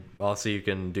 and also you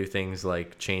can do things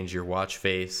like change your watch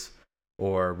face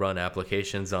or run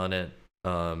applications on it.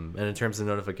 And in terms of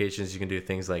notifications, you can do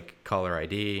things like caller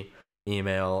ID,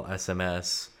 email,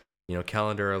 SMS,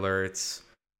 calendar alerts.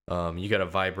 You got to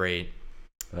vibrate.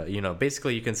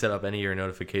 Basically, you can set up any of your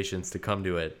notifications to come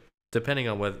to it, depending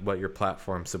on what your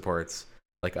platform supports.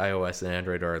 Like iOS and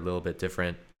Android are a little bit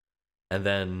different, and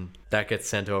then that gets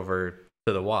sent over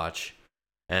to the watch,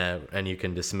 and you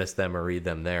can dismiss them or read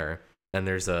them there. And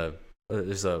there's a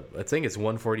I think it's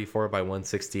 144 by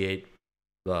 168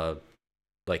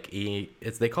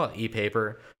 they call it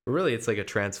e-paper, but really it's like a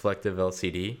transflective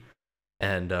LCD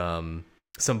and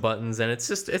some buttons, and it's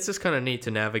just kind of neat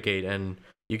to navigate, and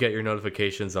you get your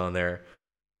notifications on there.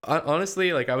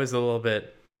 Honestly, like, I was a little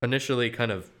bit initially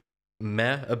kind of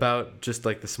meh about just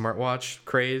like the smartwatch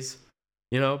craze,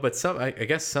 but I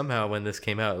guess somehow when this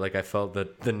came out, like, I felt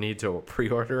the need to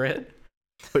pre-order it,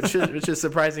 which is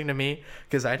surprising to me,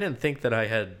 because I didn't think that I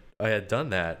had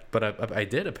done that, but I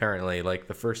did apparently, like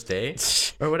the first day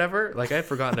or whatever. Like, I had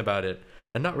forgotten about it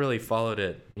and not really followed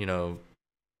it,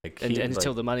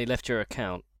 until the money left your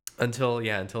account. Until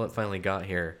it finally got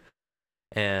here.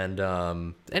 And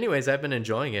anyways, I've been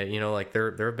enjoying it. Like,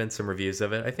 there have been some reviews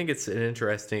of it. I think it's an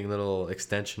interesting little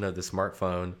extension of the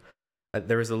smartphone.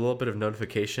 There was a little bit of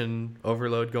notification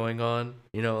overload going on.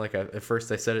 Like, at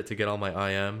first I set it to get all my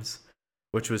IMs,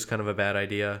 which was kind of a bad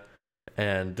idea.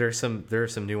 And there are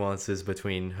some nuances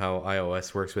between how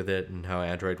iOS works with it and how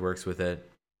Android works with it.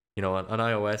 On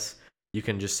iOS, you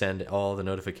can just send all the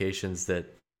notifications that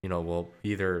will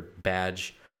either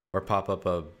badge or pop up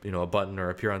a button or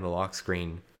appear on the lock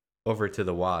screen over to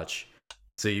the watch.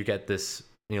 So you get this,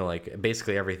 like,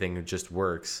 basically everything just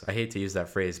works. I hate to use that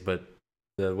phrase, but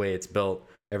the way it's built,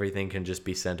 everything can just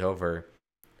be sent over.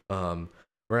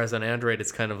 Whereas on Android,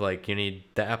 it's kind of like the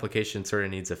application sort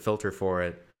of needs a filter for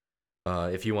it.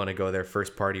 If you want to go their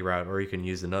first party route, or you can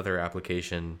use another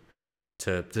application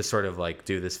to sort of like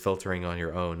do this filtering on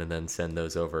your own and then send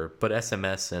those over. But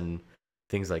SMS and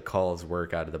things like calls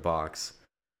work out of the box.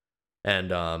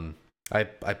 And I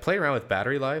play around with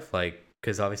battery life, like,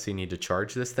 because obviously you need to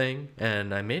charge this thing,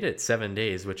 and I made it 7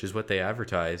 days, which is what they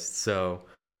advertised, so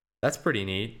that's pretty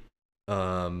neat.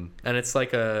 And it's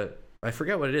like I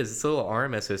forget what it is. It's a little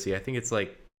ARM SoC. I think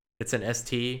it's an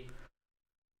ST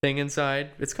thing inside.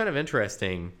 It's kind of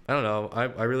interesting. I don't know.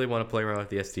 I really want to play around with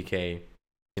the SDK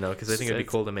You know, because I think it'd be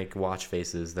cool to make watch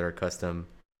faces that are custom.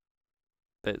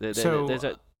 There's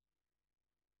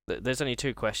only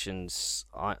two questions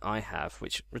I have,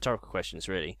 which rhetorical questions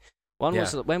really. One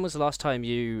was, when was the last time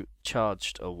you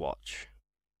charged a watch?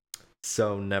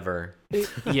 So never.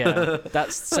 Yeah,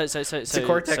 that's so. It's a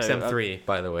Cortex M3,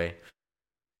 by the way.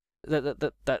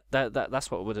 That's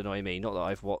what would annoy me. Not that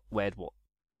I've wore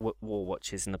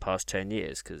watches in the past 10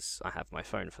 years, because I have my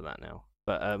phone for that now.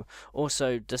 But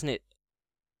also, doesn't it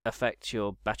affect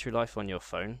your battery life on your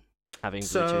phone having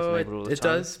Bluetooth enabled all the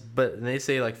time? It does, but they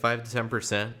say like 5 to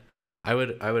 10%. I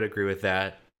would agree with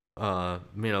that. You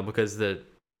know, because it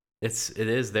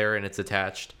is there and it's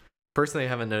attached. Personally, I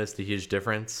haven't noticed a huge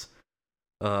difference.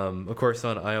 Of course,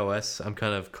 on iOS, I'm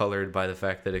kind of colored by the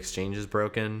fact that Exchange is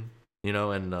broken, you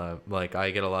know, and like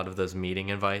I get a lot of those meeting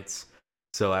invites,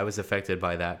 so I was affected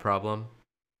by that problem.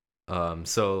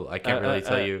 So I can't really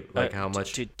tell you like how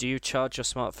much. Do you charge your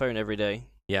smartphone every day?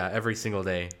 Yeah, every single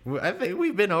day. I think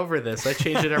we've been over this. I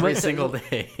change it every single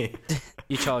day.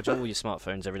 You charge all your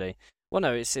smartphones every day. Well,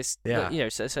 no, it's yeah. You know,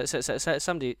 so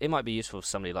somebody, it might be useful for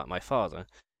somebody like my father,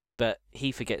 but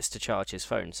he forgets to charge his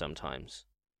phone sometimes.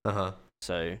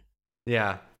 So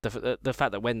yeah, the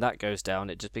fact that when that goes down,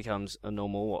 it just becomes a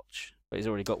normal watch. But he's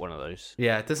already got one of those.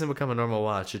 Yeah, it doesn't become a normal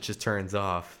watch; it just turns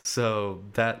off. So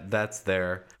that's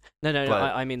there. No.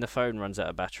 I mean the phone runs out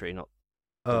of battery, not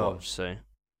the watch. So.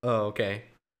 Oh, okay.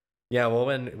 Yeah, well,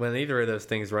 when either of those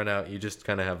things run out, you just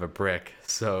kind of have a brick.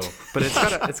 So, but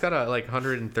it's got a like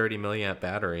 130 milliamp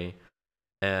battery,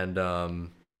 and I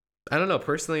don't know.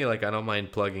 Personally, like I don't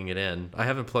mind plugging it in. I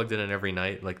haven't plugged it in every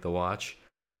night like the watch,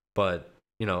 but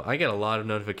you know I get a lot of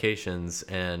notifications,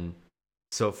 and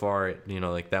so far, you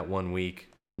know, like that 1 week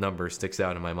number sticks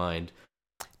out in my mind.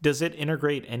 Does it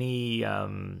integrate any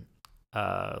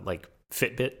like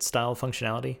Fitbit style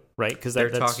functionality? Right, because they're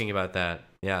talking about that.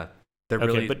 Yeah.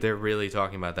 They're really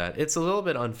talking about that. It's a little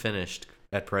bit unfinished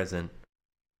at present.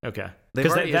 Okay. They've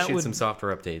already issued some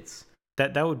software updates.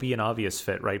 That would be an obvious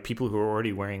fit, right? People who are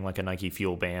already wearing like a Nike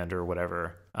Fuel Band or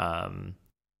whatever, and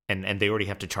they already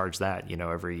have to charge that, you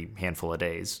know, every handful of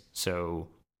days. So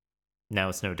now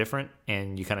it's no different,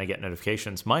 and you kind of get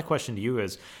notifications. My question to you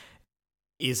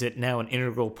is it now an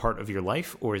integral part of your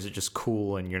life, or is it just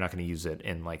cool and you're not going to use it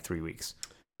in like 3 weeks?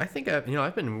 I think I've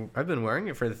been wearing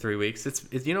it for the 3 weeks. It's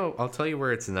you know, I'll tell you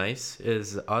where it's nice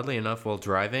is oddly enough while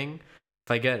driving,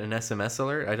 if I get an SMS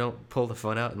alert, I don't pull the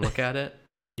phone out and look at it.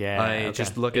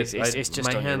 Just look at it.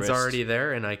 My hand's already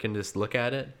there and I can just look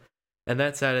at it. And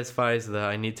that satisfies the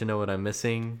I need to know what I'm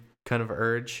missing kind of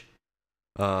urge.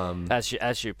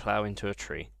 As you plow into a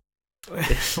tree.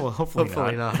 Well,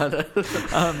 hopefully not.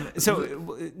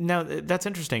 So now that's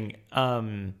interesting.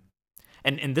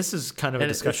 And this is kind of a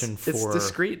discussion for... It's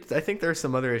discreet. I think there are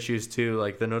some other issues too,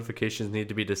 like the notifications need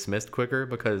to be dismissed quicker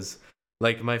because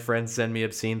like my friends send me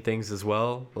obscene things as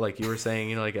well. Like you were saying,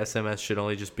 you know, like SMS should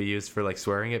only just be used for like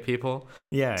swearing at people.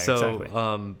 Yeah, so,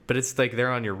 exactly. But it's like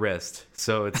they're on your wrist.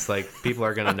 So it's like people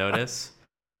are going to notice.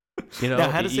 You know,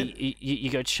 now, you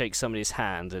go to shake somebody's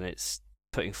hand and it's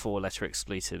putting 4-letter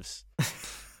expletives.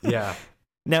 Yeah.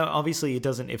 Now, obviously it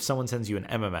doesn't, if someone sends you an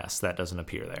MMS, that doesn't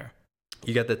appear there.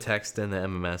 You get the text and the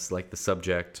MMS, like the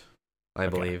subject, I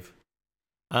believe.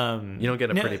 You don't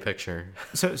get a pretty picture.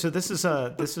 So this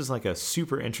is like a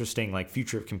super interesting like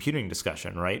future of computing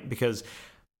discussion, right? Because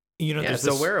you know, there's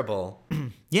a wearable.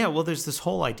 Yeah, well, there's this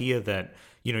whole idea that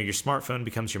you know your smartphone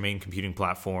becomes your main computing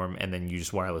platform, and then you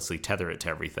just wirelessly tether it to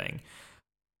everything.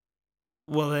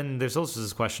 Well, then there's also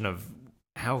this question of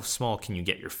how small can you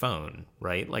get your phone,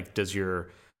 right? Like, does your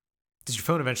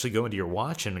phone eventually go into your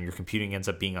watch and your computing ends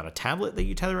up being on a tablet that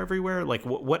you tether everywhere? Like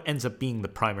what ends up being the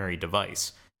primary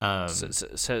device?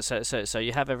 So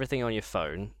you have everything on your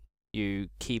phone. You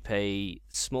keep a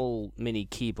small mini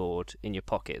keyboard in your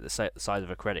pocket the size of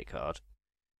a credit card.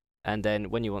 And then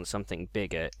when you want something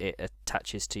bigger, it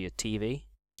attaches to your TV.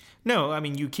 No, I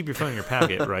mean you keep your phone in your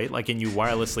pocket, right? Like, and you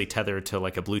wirelessly tether to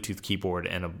like a Bluetooth keyboard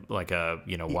and a wide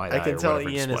eye. I can tell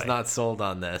Ian display. Is not sold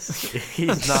on this.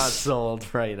 He's not sold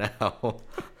right now.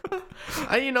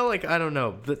 I don't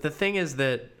know. The thing is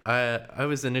that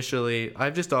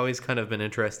I've just always kind of been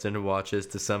interested in watches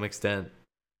to some extent,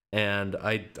 and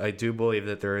I do believe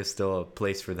that there is still a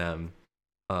place for them.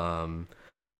 The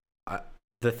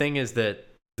thing is that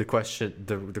the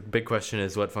big question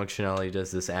is what functionality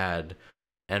does this add?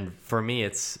 And for me,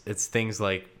 it's things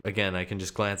like, again, I can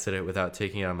just glance at it without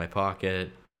taking it out of my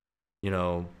pocket. You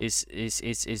know, is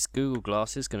Google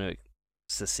Glasses going to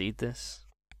succeed this?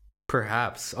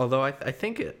 Perhaps, although I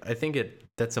think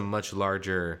that's a much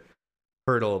larger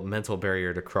mental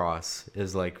barrier to cross,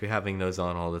 is like having those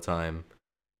on all the time.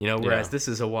 Whereas this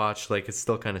is a watch, like, it's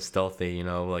still kind of stealthy,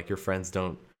 like your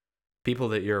people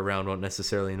that you're around won't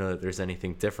necessarily know that there's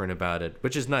anything different about it,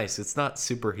 which is nice. It's not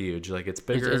super huge. Like, it's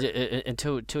bigger.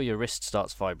 Until your wrist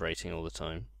starts vibrating all the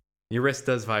time. Your wrist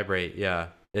does vibrate, yeah.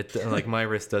 Like, my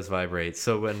wrist does vibrate.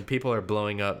 So when people are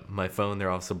blowing up my phone,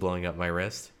 they're also blowing up my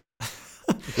wrist.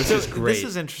 Which is great. This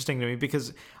is interesting to me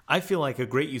because I feel like a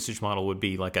great usage model would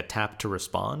be like a tap to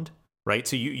respond, right?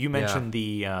 So you mentioned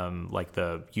the like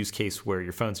the use case where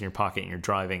your phone's in your pocket and you're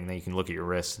driving, and then you can look at your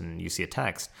wrist and you see a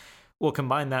text. Well,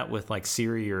 combine that with like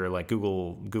Siri or like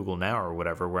Google Now or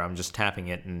whatever, where I'm just tapping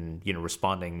it and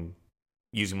responding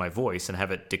using my voice and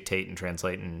have it dictate and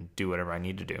translate and do whatever I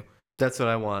need to do. That's what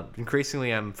I want.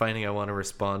 Increasingly, I'm finding I want to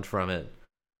respond from it,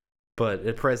 but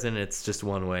at present, it's just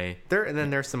one way. And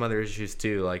then there's some other issues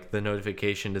too, like the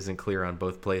notification isn't clear on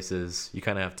both places. You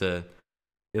kind of have to,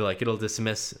 it'll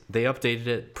dismiss. They updated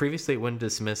it previously; it wouldn't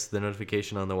dismiss the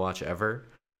notification on the watch ever.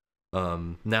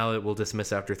 Now it will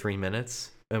dismiss after 3 minutes.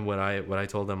 And what I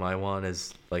told them I want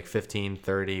is like 15,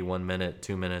 30, 1 minute,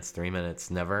 2 minutes, 3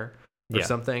 minutes, never, or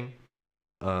something,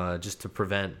 just to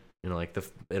prevent,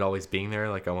 it always being there.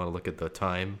 Like, I want to look at the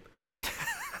time.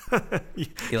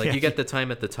 You get the time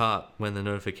at the top when the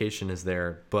notification is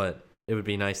there, but it would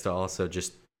be nice to also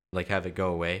just like have it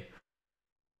go away.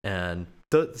 And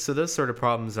so those sort of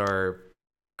problems are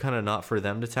kind of not for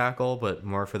them to tackle, but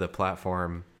more for the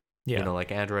platform. Yeah.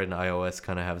 Like Android and iOS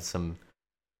kind of have some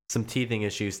teething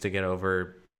issues to get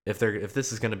over if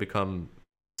this is going to become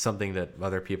something that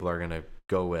other people are going to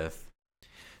go with.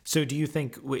 So do you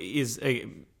think is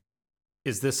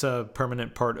this a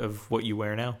permanent part of what you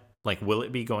wear now? Like, will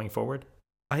it be going forward?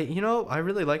 I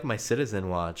really like my Citizen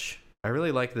watch. I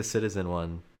really like the Citizen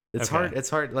one. It's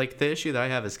hard. Like, the issue that I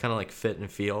have is kind of like fit and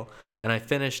feel. And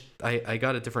I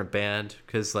got a different band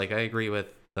because, like, I agree with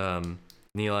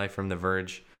Nilay from The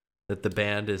Verge that the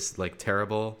band is like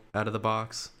terrible out of the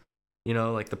box.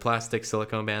 Like the plastic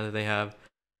silicone band that they have.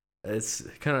 It's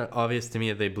kind of obvious to me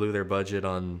that they blew their budget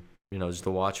on, just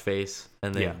the watch face.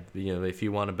 And they, if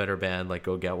you want a better band, like,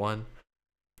 go get one.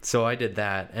 So I did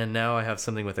that, and now I have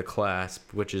something with a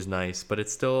clasp, which is nice, but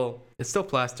it's still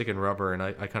plastic and rubber, and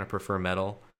I kind of prefer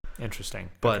metal. Interesting.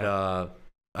 But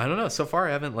I don't know. So far,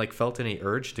 I haven't like felt any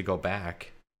urge to go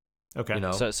back. Okay.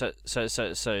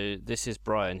 So this is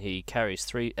Brian. He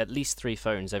carries at least three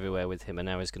phones everywhere with him, and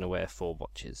now he's going to wear 4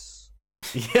 watches.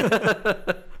 Yeah.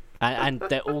 and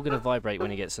they're all going to vibrate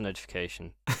when he gets a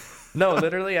notification. No,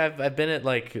 literally, I've been at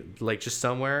like just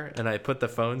somewhere, and I put the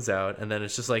phones out, and then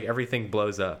it's just like everything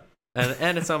blows up,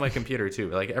 and it's on my computer too.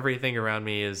 Like, everything around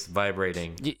me is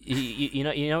vibrating. You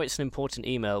know, it's an important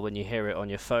email when you hear it on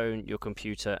your phone, your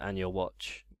computer, and your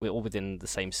watch. We're all within the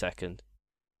same second.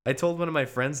 I told one of my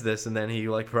friends this, and then he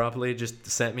like probably just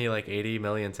sent me like 80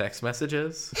 million text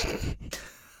messages.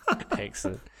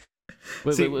 Excellent.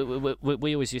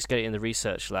 We always used to get it in the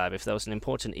research lab. If there was an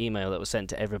important email that was sent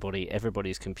to everybody,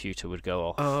 everybody's computer would go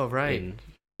off. Oh, right.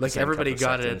 Like, everybody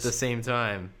got it at the same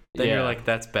time. Then you're like,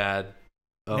 that's bad.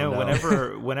 Oh,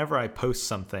 no, whenever I post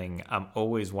something, I'm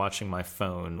always watching my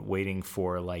phone, waiting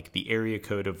for like the area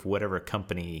code of whatever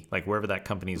company, like wherever that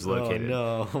company is located.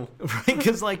 Oh no! Right?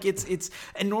 Because like it's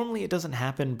and normally it doesn't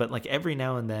happen, but like every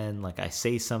now and then, like I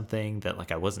say something that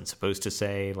like I wasn't supposed to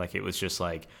say. Like, it was just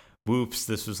like, whoops,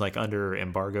 this was like under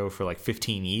embargo for like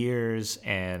 15 years,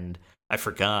 and I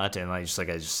forgot, and I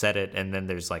just said it, and then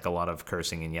there's like a lot of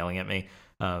cursing and yelling at me.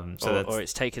 Or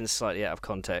it's taken slightly out of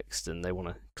context and they want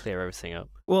to clear everything up.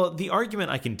 Well, the argument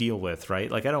I can deal with,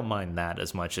 right? Like, I don't mind that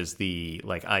as much as the,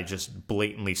 like, I just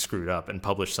blatantly screwed up and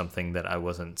published something that I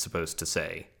wasn't supposed to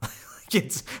say.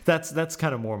 That's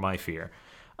kind of more my fear.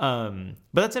 But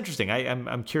that's interesting.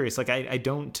 I'm curious. Like,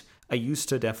 I used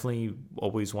to definitely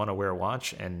always want to wear a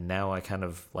watch, and now I kind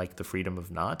of like the freedom of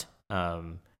not.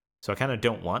 So I kind of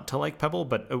don't want to like Pebble,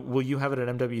 but will you have it at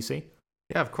MWC?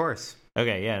 Yeah, of course.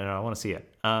 Okay, yeah, no, I want to see it.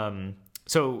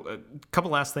 So a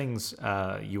couple last things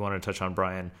you want to touch on,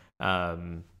 Brian.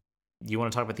 You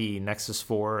want to talk about the Nexus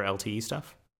 4 LTE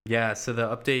stuff? Yeah, so the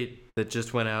update that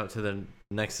just went out to the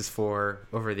Nexus 4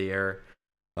 over the air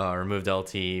removed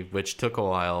LTE, which took a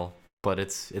while, but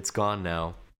it's gone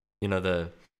now. The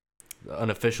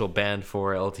unofficial ban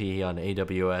for LTE on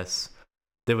AWS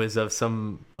that was of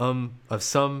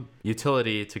some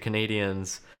utility to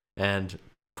Canadians and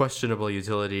questionable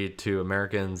utility to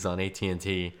Americans on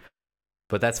AT&T,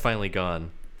 but that's finally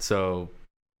gone. So,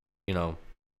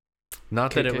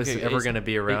 not that it was ever going to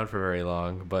be around for very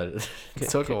long, but it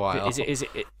took a while.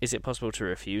 Is it possible to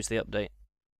refuse the update?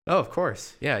 Oh, of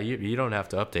course. Yeah, you don't have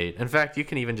to update. In fact, you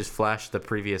can even just flash the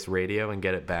previous radio and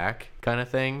get it back, kind of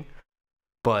thing.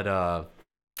 But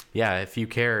yeah, if you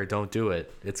care, don't do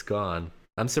it. It's gone.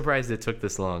 I'm surprised it took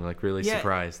this long, like really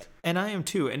surprised. And I am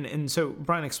too. And so,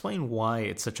 Brian, explain why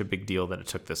it's such a big deal that it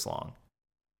took this long.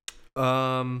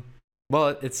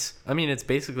 Well, it's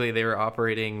basically they were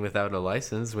operating without a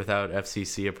license, without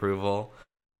FCC approval,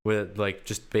 with like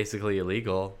just basically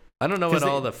illegal. I don't know what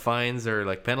all the fines or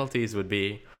like penalties would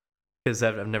be, because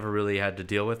I've never really had to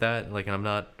deal with that. Like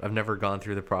I've never gone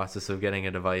through the process of getting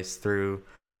a device through,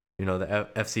 the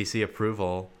FCC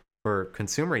approval for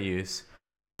consumer use.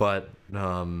 But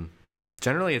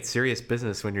generally, it's serious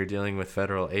business when you're dealing with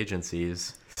federal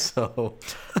agencies. So,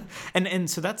 and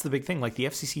so that's the big thing. Like the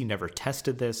FCC never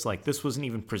tested this. Like this wasn't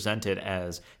even presented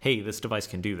as, hey, this device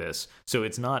can do this. So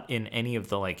it's not in any of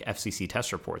the like FCC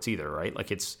test reports either, right?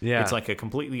 Like it's like a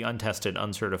completely untested,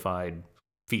 uncertified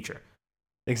feature.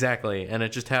 Exactly, and it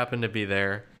just happened to be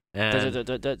there. And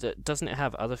doesn't it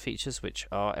have other features which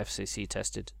are FCC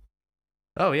tested?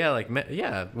 Oh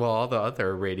yeah, well, all the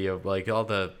other radio, like all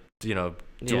the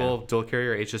dual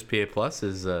carrier HSPA Plus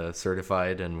is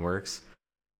certified and works.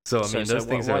 So those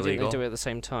things are legal. Why didn't they do it at the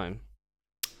same time?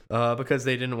 Because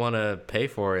they didn't want to pay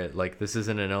for it. Like this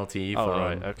isn't an LTE phone. Oh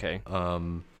right, okay.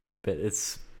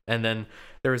 But and then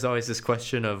there was always this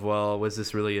question of, well, was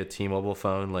this really a T-Mobile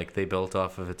phone? Like they built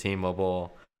off of a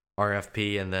T-Mobile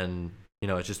RFP, and then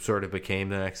it just sort of became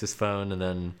the Nexus phone, and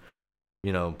then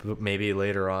maybe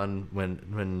later on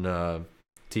when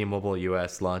T-Mobile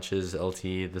US launches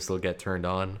LTE, this will get turned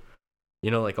on.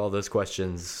 Like all those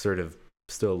questions sort of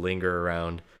still linger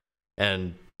around.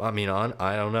 And I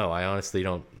don't know. I honestly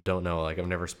don't know. Like I've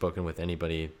never spoken with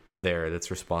anybody there that's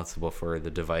responsible for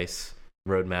the device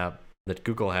roadmap that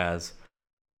Google has.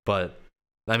 But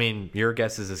your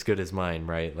guess is as good as mine,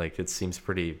 right? Like it seems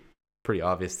pretty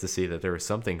obvious to see that there was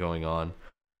something going on,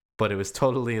 but it was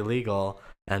totally illegal,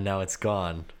 and now it's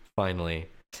gone finally.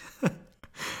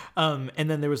 And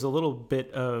then there was a little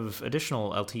bit of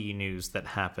additional LTE news that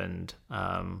happened.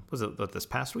 Was it this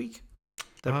past week?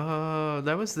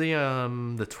 That was the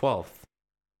 12th,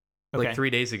 like 3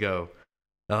 days ago,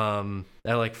 at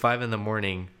like 5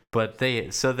 a.m. But the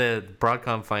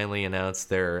Broadcom finally announced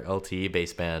their LTE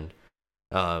baseband,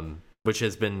 which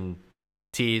has been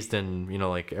teased, and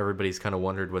like everybody's kind of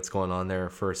wondered what's going on there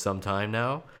for some time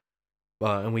now.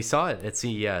 And we saw it at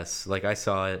CES. Like I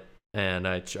saw it, and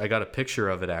I got a picture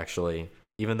of it actually,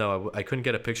 even though I couldn't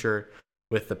get a picture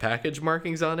with the package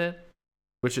markings on it.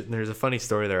 Which there's a funny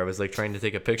story there. I was like trying to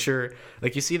take a picture.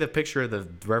 Like you see the picture of the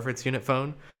reference unit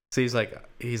phone. So he's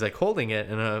like holding it,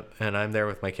 and I'm there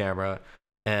with my camera,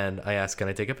 and I ask, can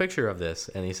I take a picture of this?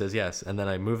 And he says yes. And then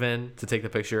I move in to take the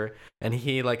picture, and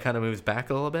he like kind of moves back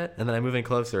a little bit, and then I move in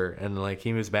closer, and like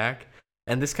he moves back,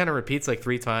 and this kind of repeats like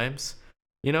 3 times,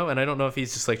 and I don't know if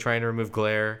he's just like trying to remove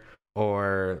glare,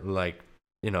 or like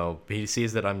he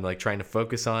sees that I'm like trying to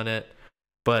focus on it.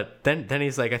 But then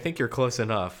he's like, I think you're close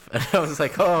enough. And I was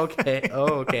like, oh,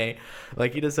 okay.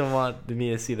 Like, he doesn't want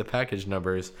me to see the package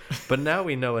numbers. But now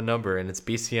we know a number, and it's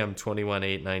BCM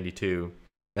 21892.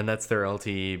 And that's their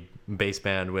LTE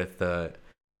baseband with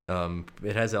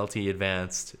it has LTE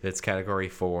Advanced. It's Category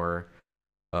 4.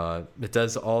 It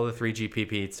does all the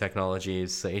 3GPP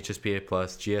technologies, the HSPA+,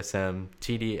 GSM,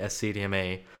 TD,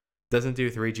 SCDMA. Doesn't do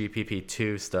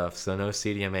 3GPP2 stuff, so no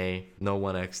CDMA, no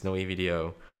 1X, no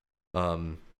EVDO.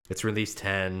 It's release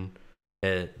 10.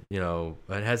 It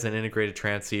has an integrated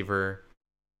transceiver,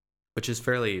 which is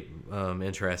fairly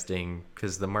interesting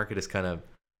because the market has kind of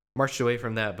marched away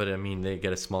from that, but they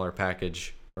get a smaller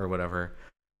package or whatever.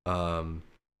 And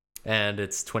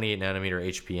it's 28 nanometer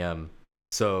HPM,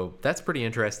 so that's pretty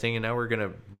interesting. And now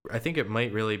I think it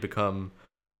might really become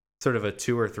sort of a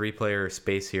 2 or 3 player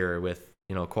space here with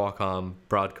Qualcomm,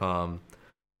 Broadcom,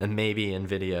 and maybe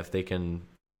Nvidia if they can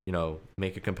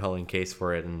make a compelling case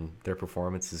for it and their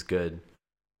performance is good.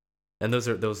 And there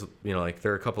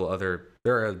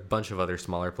are a bunch of other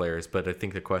smaller players, but I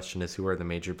think the question is, who are the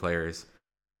major players?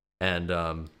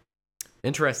 And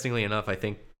interestingly enough, I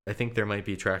think there might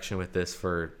be traction with this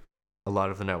for a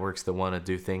lot of the networks that want to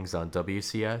do things on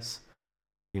WCS,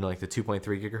 like the 2.3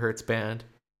 gigahertz band.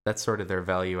 That's sort of their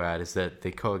value add, is that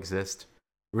they coexist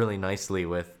really nicely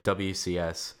with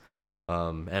WCS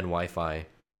and Wi-Fi.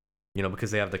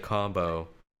 Because they have the combo.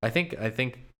 I think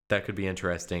that could be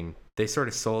interesting. They sort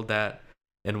of sold that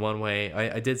in one way.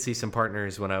 I did see some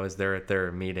partners when I was there at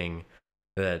their meeting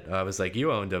that I was like,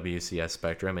 you own WCS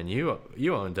Spectrum, and you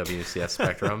own WCS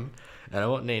Spectrum. And I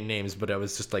won't name names, but I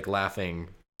was just like laughing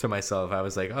to myself. I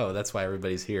was like, oh, that's why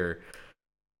everybody's here.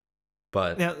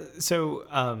 But now, so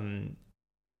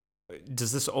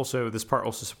does this part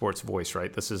also supports voice,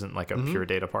 right? This isn't like a pure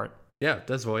data part? Yeah, it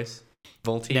does voice.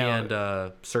 VoLTE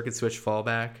and circuit switch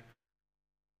fallback.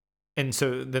 And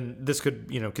so then this could,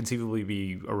 conceivably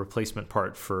be a replacement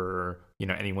part for,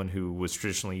 anyone who was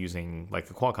traditionally using like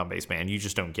a Qualcomm baseband. You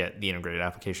just don't get the integrated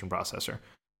application processor.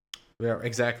 Yeah,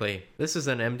 exactly. This is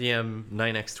an MDM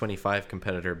 9X25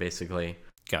 competitor, basically.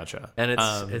 Gotcha. And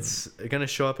it's going to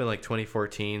show up in like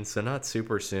 2014, so not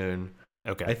super soon.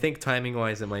 Okay. I think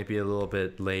timing-wise it might be a little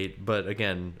bit late, but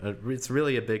again, it's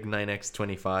really a big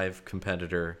 9X25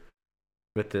 competitor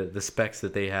with the specs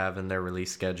that they have in their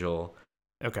release schedule.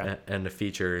 Okay. And the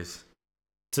features.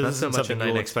 So not so much a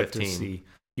 9X15.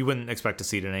 You wouldn't expect to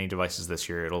see it in any devices this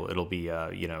year. It'll be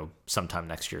sometime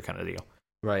next year kind of deal.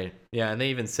 Right. Yeah, and they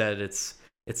even said it's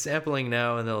sampling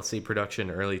now, and they'll see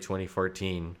production early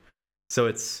 2014. So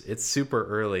it's super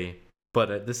early,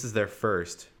 but this is their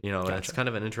first. And it's kind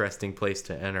of an interesting place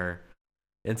to enter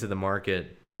into the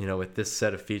market. With this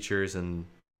set of features and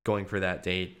going for that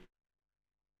date.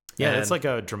 Yeah, it's like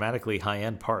a dramatically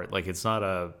high-end part. Like it's not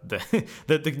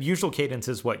the usual cadence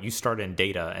is what you start in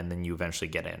data and then you eventually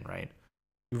get in, right?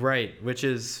 Right, which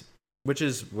is a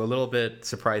little bit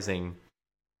surprising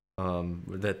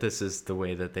that this is the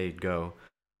way that they'd go.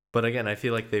 But again, I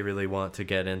feel like they really want to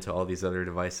get into all these other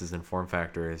devices and form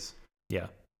factors. Yeah.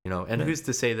 And who's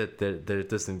to say that it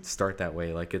doesn't start that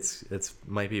way? Like it's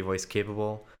might be voice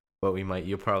capable, but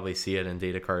you'll probably see it in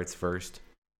data cards first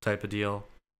type of deal.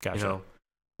 Gotcha.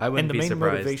 I wouldn't be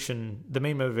surprised. The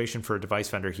main motivation for a device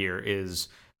vendor here is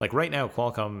like right now,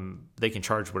 Qualcomm, they can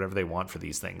charge whatever they want for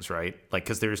these things, right? Like,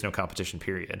 because there is no competition,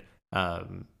 period.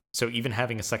 So even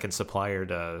having a second supplier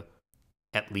to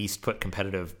at least put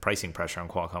competitive pricing pressure on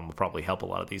Qualcomm will probably help a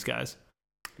lot of these guys.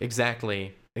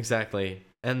 Exactly.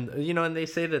 And and they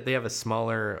say that they have a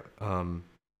smaller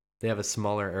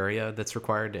area that's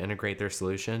required to integrate their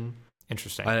solution.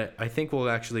 Interesting. I think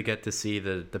we'll actually get to see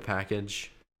the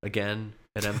package again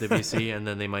at MWC, and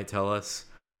then they might tell us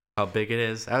how big it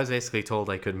is. I was basically told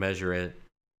I could measure it,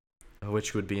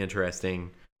 which would be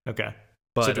interesting. Okay.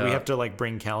 But, so do we have to like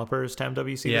bring calipers to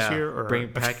MWC this year? Or?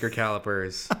 Pack your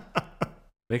calipers.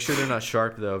 Make sure they're not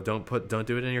sharp though. Don't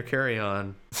do it in your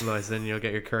carry-on, otherwise then you'll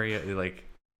get your carry-on like,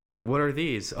 what are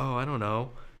these? Oh, I don't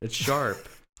know. It's sharp.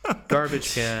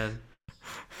 Garbage can.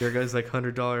 Here goes like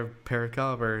 $100 pair of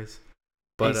calipers.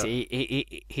 But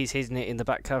he's hiding it in the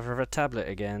back cover of a tablet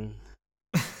again.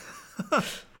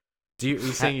 You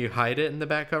saying you hide it in the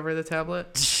back cover of the tablet?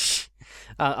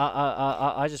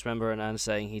 I just remember Anand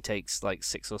saying he takes like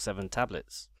 6 or 7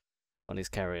 tablets on his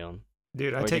carry-on.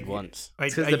 Dude, I take once.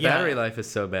 Because the battery life is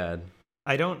so bad.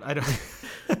 I don't I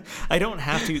don't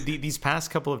have to. These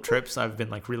past couple of trips, I've been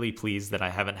like really pleased that I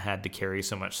haven't had to carry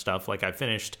so much stuff. Like I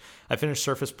finished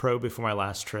Surface Pro before my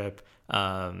last trip.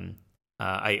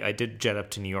 I did jet up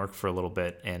to New York for a little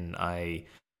bit, and I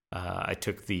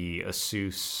took the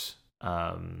Asus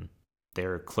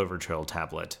their Clover Trail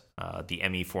tablet, the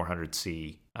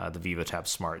ME400C, the VivoTab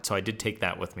Smart. So I did take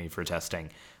that with me for testing.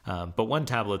 But one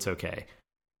tablet's okay.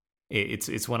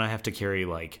 It's when I have to carry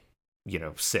like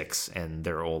 6, and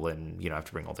they're all in. I have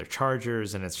to bring all their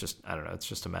chargers, and it's just, I don't know, it's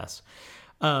just a mess.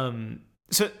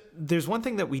 So there's one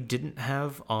thing that we didn't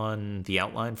have on the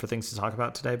outline for things to talk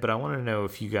about today, but I want to know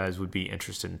if you guys would be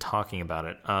interested in talking about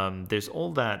it. There's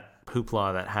all that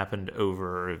hoopla that happened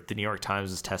over the New York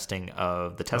Times' testing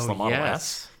of the Tesla Model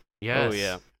S. Yes. Oh,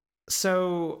 yeah.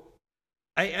 So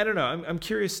I don't know. I'm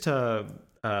curious to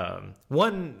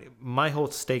my whole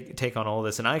take on all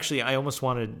this, and I almost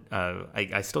wanted.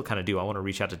 I still kind of do. I want to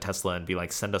reach out to Tesla and be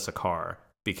like, send us a car.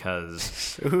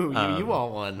 Because you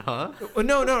want one, huh?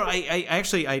 No. I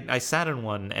actually sat in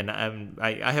one, and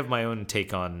I have my own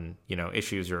take on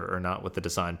issues or not with the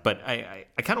design, but I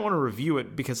kind of want to review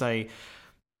it because I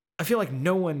feel like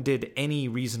no one did any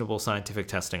reasonable scientific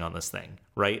testing on this thing,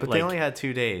 right? But they only had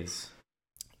 2 days.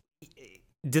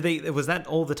 Did they? Was that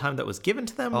all the time that was given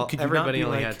to them? Well, everybody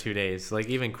only had 2 days. Like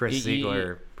even Chris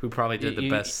Ziegler, who probably did the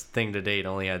best thing to date,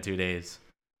 only had 2 days.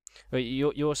 But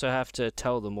you also have to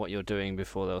tell them what you're doing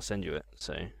before they'll send you it.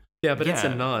 So yeah, but it's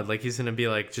a nod. Like he's gonna be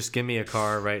like, just give me a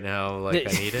car right now. Like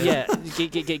I need it. Yeah,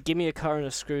 give me a car and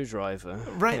a screwdriver.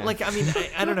 Right. Yeah. Like I mean,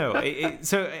 I don't know.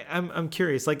 So I'm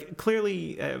curious. Like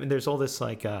clearly, there's all this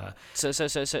like. So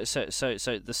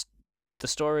the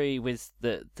story with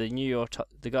the guy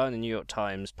in the New York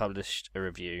Times published a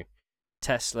review.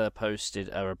 Tesla posted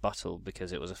a rebuttal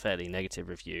because it was a fairly negative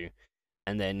review.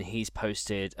 And then he's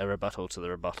posted a rebuttal to the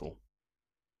rebuttal.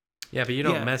 Yeah, but you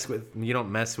don't mess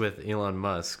with Elon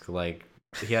Musk. Like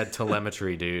he had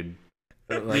telemetry, dude.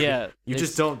 Like, you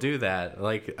just don't do that.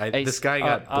 Like this guy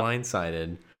got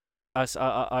blindsided. I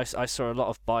saw a lot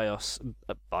of bias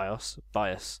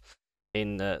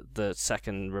in the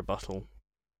second rebuttal.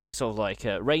 sort of like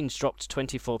range dropped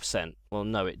 24%. Well,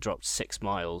 no, it dropped 6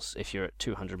 miles. If you're at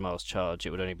 200 miles charge, it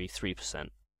would only be 3%,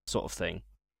 sort of thing.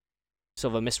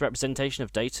 Sort of a misrepresentation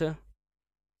of data.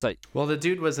 It's like, well, the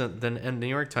dude wasn't, the New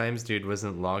York Times dude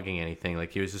wasn't logging anything.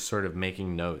 Like, he was just sort of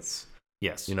making notes.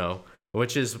 Yes. You know,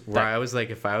 which is where I was like,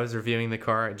 if I was reviewing the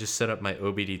car, I'd just set up my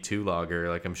OBD2 logger.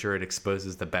 Like, I'm sure it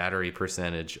exposes the battery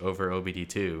percentage over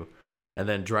OBD2, and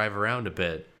then drive around a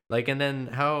bit. Like, and then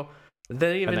how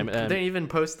they even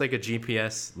post like a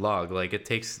GPS log. Like, it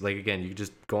takes, like, again, you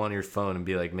just go on your phone and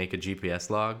be like, make a GPS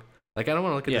log. Like, I don't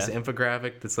want to look at this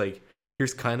infographic that's like,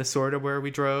 here's kind of sort of where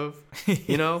we drove,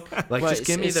 you know? Like, just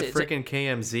give me the freaking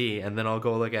KMZ, and then I'll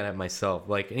go look at it myself.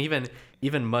 Like, and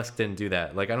even Musk didn't do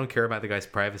that. Like, I don't care about the guy's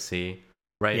privacy,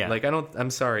 right? Yeah. Like,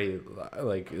 I'm sorry,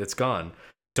 like, it's gone.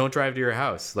 Don't drive to your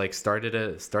house. Like, start at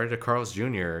a Carl's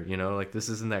Jr., you know? Like, this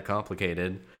isn't that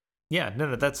complicated. Yeah,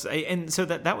 no, that's, and so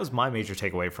that was my major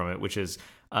takeaway from it, which is,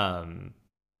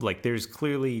 like, there's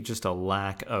clearly just a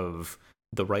lack of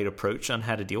the right approach on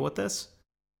how to deal with this.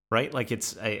 Right, like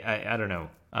it's I don't know,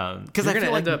 because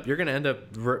you're gonna end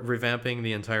up revamping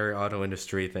the entire auto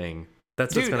industry thing.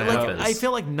 That's what's gonna happen. I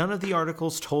feel like none of the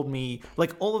articles told me,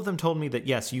 like all of them told me that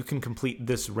yes, you can complete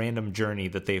this random journey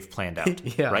that they've planned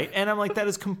out. Yeah. Right, and I'm like, that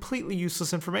is completely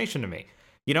useless information to me.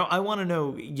 You know, I want to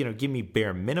know, you know, give me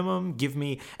bare minimum, give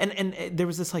me, and there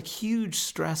was this like huge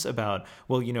stress about,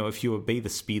 well, you know, if you obey the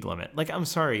speed limit. Like, I'm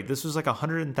sorry, this was like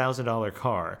 $100,000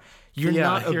 car. You're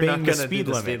not obeying the speed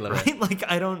limit, right? Like,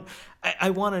 I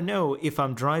want to know if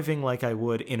I'm driving like I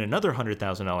would in another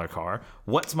 $100,000 car,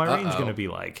 what's my range going to be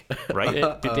like,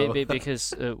 right?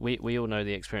 Because we all know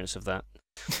the experience of that.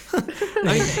 I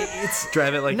mean, it's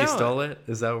drive it like you stole it.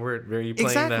 Is that where are you playing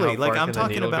exactly? That like I'm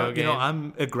talking about, you know,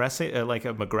 I'm aggressive, like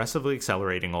I'm aggressively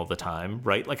accelerating all the time,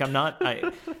 right? Like I'm not.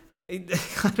 I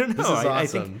don't know. I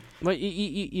think well,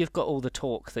 you've got all the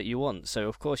torque that you want, so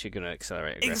of course you're going to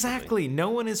accelerate aggressively. Exactly. No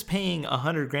one is paying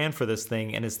 $100,000 for this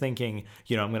thing and is thinking,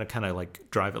 you know, I'm going to kind of like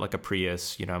drive it like a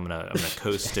Prius. You know, I'm gonna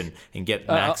coast and get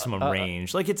maximum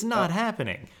range. Like it's not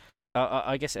happening.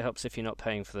 I guess it helps if you're not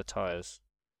paying for the tires.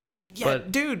 Yeah,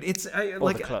 but, dude, it's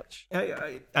like the clutch.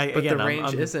 But again,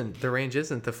 the range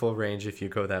isn't the full range if you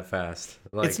go that fast.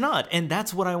 Like, it's not, and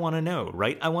that's what I want to know,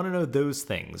 right? I want to know those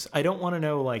things. I don't want to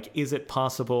know, like, is it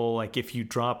possible, like, if you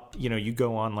drop, you know, you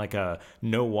go on like a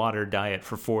no water diet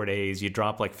for 4 days, you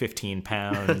drop like 15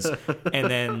 pounds,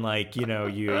 and then like, you know,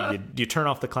 you turn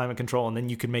off the climate control, and then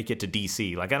you can make it to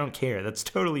DC. Like, I don't care. That's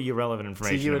totally irrelevant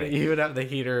information. So you would have the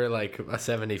heater like a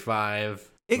 75.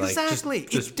 Exactly. Like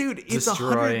just dude, it's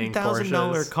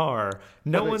 $100,000 car.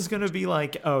 No one's going to be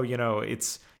like, oh, you know,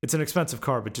 it's an expensive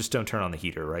car, but just don't turn on the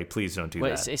heater, right? Please don't do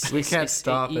that. We can't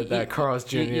stop at that Carl's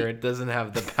Jr. It doesn't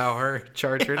have the power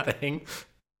charger thing.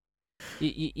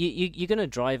 You're going to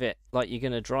drive it like you're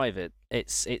going to drive it.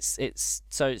 It's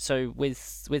so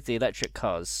with the electric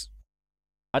cars,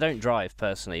 I don't drive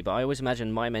personally, but I always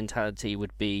imagine my mentality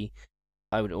would be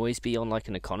I would always be on like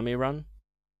an economy run.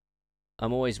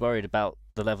 I'm always worried about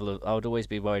I would always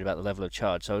be worried about the level of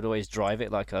charge, so I would always drive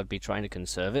it like I'd be trying to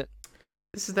conserve it.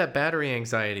 This is that battery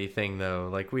anxiety thing, though.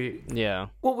 Like yeah.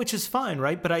 Well, which is fine,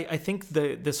 right? But I think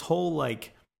this whole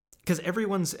like, because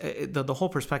everyone's the whole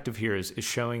perspective here is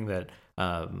showing that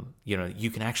you know,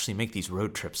 you can actually make these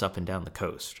road trips up and down the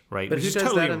coast, right? But who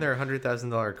does that in their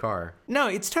 $100,000 car? No,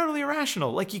 it's totally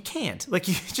irrational. Like you can't. Like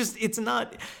you just, it's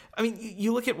not. I mean,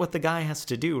 you look at what the guy has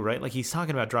to do, right? Like he's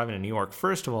talking about driving to New York.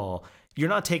 First of all, you're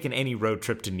not taking any road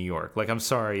trip to New York. Like, I'm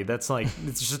sorry, that's like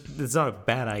it's not a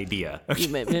bad idea. Okay?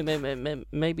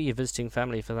 Maybe you're visiting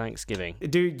family for Thanksgiving,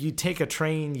 dude. You take a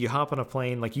train, you hop on a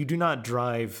plane. Like, you do not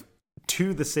drive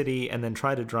to the city and then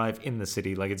try to drive in the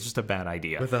city. Like, it's just a bad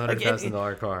idea with a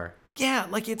 $100,000 car. Yeah,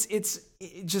 like it's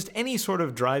just any sort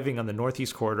of driving on the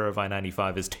northeast corridor of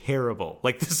I-95 is terrible.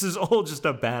 Like, this is all just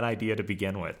a bad idea to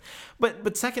begin with.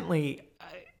 But secondly,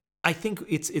 I think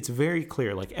it's very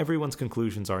clear. Like, everyone's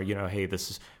conclusions are, you know, hey,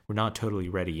 we're not totally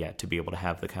ready yet to be able to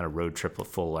have the kind of road trip with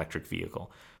full electric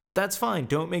vehicle. That's fine.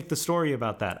 Don't make the story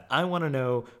about that. I want to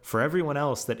know for everyone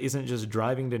else that isn't just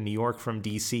driving to New York from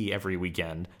DC every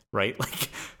weekend, right? Like,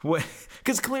 what?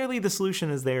 Because clearly the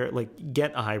solution is there. Like,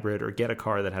 get a hybrid or get a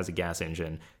car that has a gas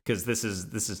engine, because this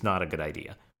is not a good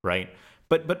idea, right?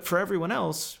 But for everyone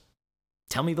else,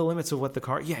 tell me the limits of what the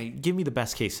car. Yeah, give me the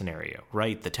best case scenario,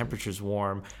 right? The temperature's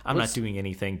warm. I'm not doing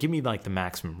anything. Give me like the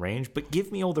maximum range, but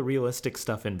give me all the realistic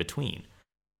stuff in between.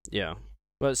 Yeah.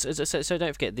 Well, so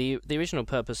don't forget, the original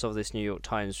purpose of this New York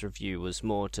Times review was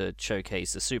more to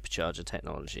showcase the supercharger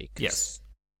technology. Yes.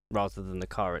 Rather than the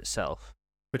car itself.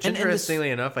 Which, interestingly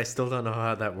enough, I still don't know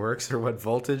how that works or what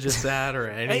voltage it's at or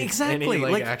any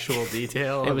actual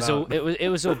detail. It was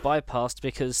all bypassed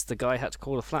because the guy had to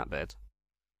call a flatbed.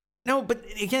 No, but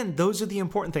again, those are the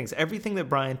important things. Everything that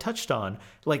Brian touched on,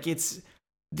 like this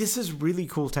is really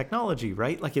cool technology,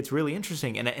 right? Like it's really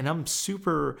interesting, and I'm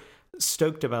super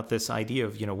stoked about this idea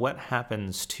of what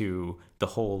happens to the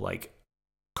whole like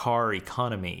car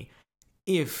economy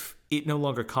if it no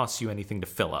longer costs you anything to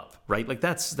fill up, right? Like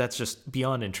that's just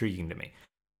beyond intriguing to me.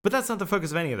 But that's not the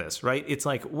focus of any of this, right? It's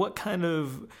like, what kind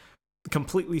of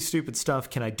completely stupid stuff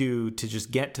can I do to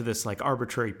just get to this like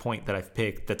arbitrary point that I've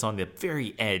picked that's on the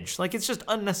very edge? Like it's just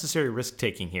unnecessary risk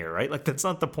taking here, right? Like that's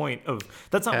not the point of,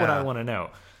 that's not what I want to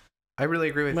know. I really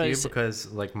agree with you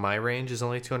because like my range is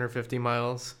only 250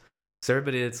 miles. So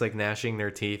everybody that's like gnashing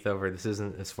their teeth over this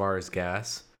isn't as far as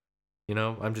gas.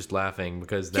 I'm just laughing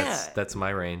because that's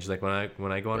my range. Like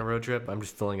when I go on a road trip, I'm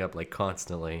just filling up like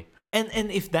constantly. And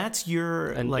if that's your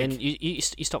and you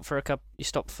stop for a cup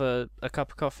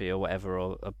of coffee or whatever,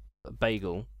 or a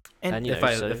bagel. And if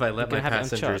I let my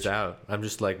passengers out, I'm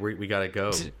just like, we gotta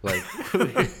go. Like we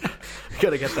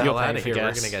gotta get the hell out of here.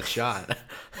 We're gonna get shot.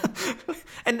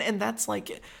 And that's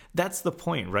the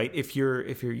point, right? If your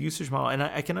usage model, and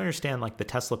I can understand like the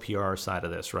Tesla PR side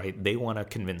of this, right? They want to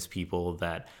convince people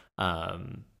that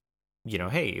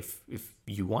hey, if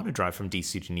you want to drive from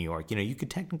DC to New York, you could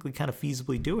technically kind of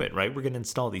feasibly do it, right? We're going to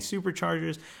install these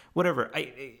superchargers, whatever.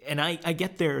 I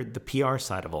get the PR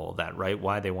side of all of that, right?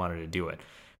 Why they wanted to do it.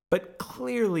 But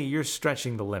clearly you're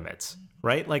stretching the limits,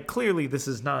 right? Like clearly this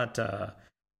is not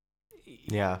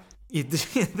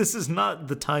this is not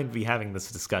the time to be having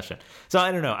this discussion. So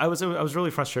I don't know. I was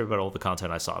really frustrated about all the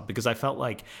content I saw because I felt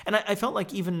like, and I felt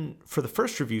like even for the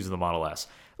first reviews of the Model S,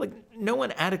 like no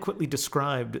one adequately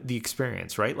described the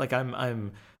experience, right? Like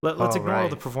let's ignore all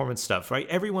the performance stuff, right?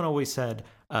 Everyone always said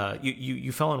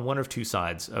you fell on one of two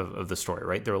sides of the story,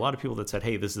 right? There were a lot of people that said,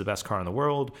 hey, this is the best car in the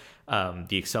world.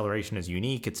 The acceleration is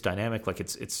unique. It's dynamic. Like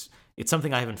it's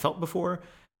something I haven't felt before.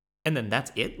 And then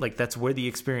that's it. Like that's where the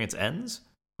experience ends.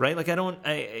 Right? Like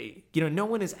no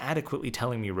one is adequately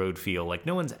telling me road feel. Like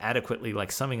no one's adequately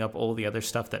like summing up all the other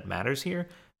stuff that matters here.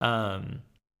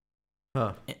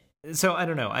 So I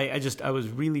don't know. I was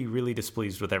really, really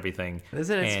displeased with everything.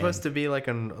 Isn't it supposed to be like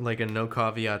a no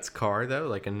caveats car though?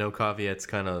 Like a no caveats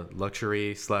kind of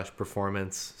luxury /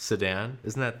 performance sedan?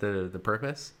 Isn't that the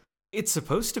purpose? It's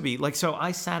supposed to be. Like, so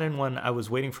I sat in one. I was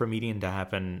waiting for a meeting to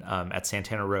happen at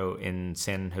Santana Row in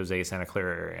San Jose, Santa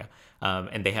Clara area.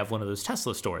 And they have one of those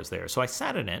Tesla stores there. So I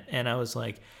sat in it and I was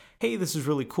like, hey, this is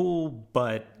really cool.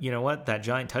 But you know what? That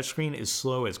giant touchscreen is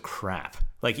slow as crap.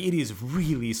 Like, it is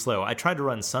really slow. I tried to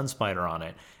run SunSpider on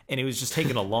it and it was just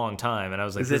taking a long time. And I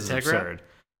was like, this is absurd.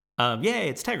 Yeah,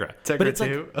 it's Tegra. Tegra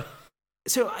 2? Like,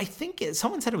 so I think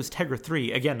someone said it was Tegra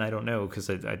 3. Again, I don't know because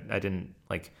I didn't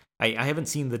like... I haven't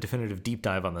seen the definitive deep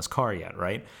dive on this car yet,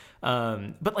 right?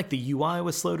 But like the UI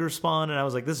was slow to respond, and I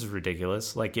was like, this is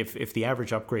ridiculous. Like if the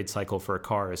average upgrade cycle for a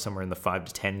car is somewhere in the 5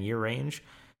 to 10 year range,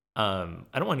 I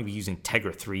don't want to be using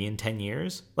Tegra 3 in 10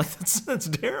 years. Like that's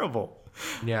terrible.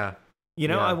 Yeah.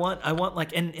 I want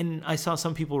like, and I saw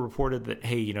some people reported that,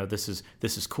 hey, this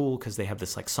is cool because they have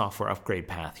this like software upgrade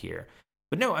path here.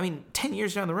 But no, I mean, 10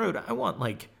 years down the road, I want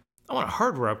a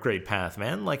hardware upgrade path,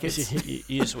 man. Like it's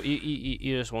you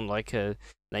just want like an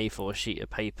A4 sheet of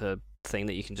paper thing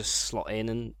that you can just slot in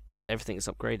and everything's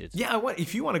upgraded. Yeah,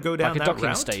 if you want to go down like a that docking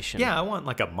route, station. Yeah, I want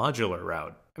like a modular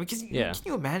route. I mean, can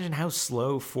you imagine how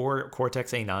slow 4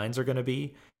 Cortex A9s are going to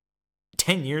be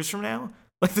 10 years from now?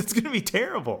 Like that's going to be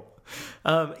terrible.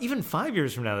 Even 5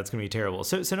 years from now, that's going to be terrible.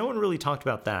 So no one really talked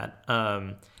about that.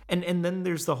 And then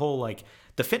there's the whole like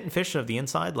the fit and finish of the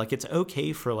inside. Like it's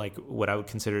okay for like what I would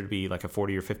consider to be like a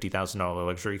 $40,000 or $50,000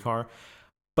 luxury car,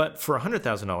 but for a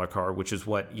 $100,000 car, which is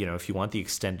what if you want the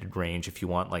extended range, if you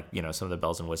want like some of the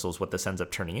bells and whistles, what this ends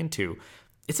up turning into,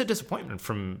 it's a disappointment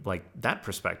from like that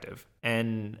perspective.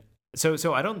 And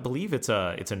so I don't believe it's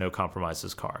a no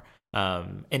compromises car.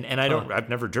 And I've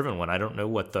never driven one. I don't know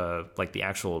what the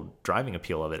actual driving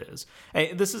appeal of it is.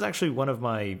 This is actually one of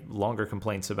my longer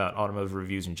complaints about automotive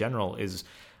reviews in general is,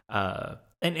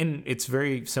 and it's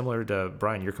very similar to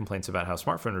Brian, your complaints about how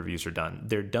smartphone reviews are done.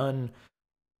 They're done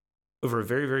over a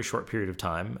very, very short period of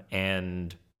time,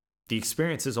 and the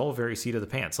experience is all very seat of the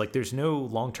pants. Like there's no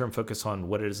long-term focus on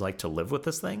what it is like to live with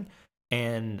this thing.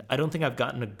 And I don't think I've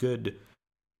gotten a good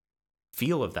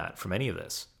feel of that from any of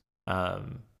this.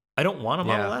 I don't want a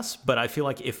Model S, but I feel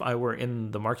like if I were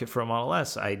in the market for a Model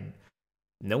S,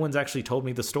 no one's actually told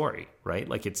me the story, right?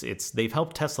 Like they've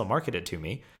helped Tesla market it to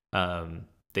me.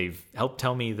 They've helped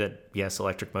tell me that yes,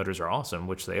 electric motors are awesome,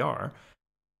 which they are,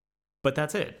 but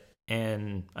that's it.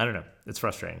 and I don't know. It's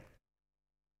frustrating.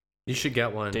 You should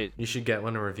get one. Dude. You should get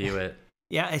one and review it.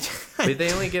 Yeah, But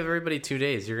they only give everybody 2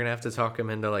 days. You're gonna have to talk them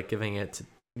into like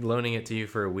loaning it to you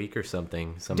for a week or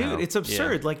something. Somehow. Dude, it's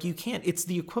absurd. Like you can't. It's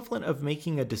the equivalent of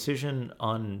making a decision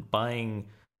on buying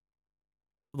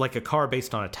like a car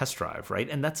based on a test drive, right?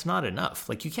 And that's not enough.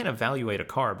 Like you can't evaluate a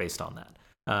car based on that.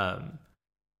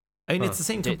 I mean, it's the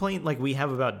same complaint like we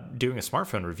have about doing a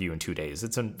smartphone review in 2 days.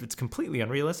 It's completely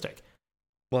unrealistic.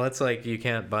 Well, it's like you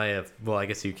can't buy well, I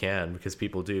guess you can because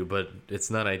people do, but it's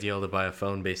not ideal to buy a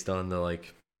phone based on the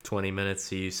like 20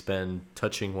 minutes you spend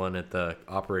touching one at the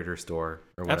operator store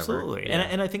or whatever. Absolutely. Yeah.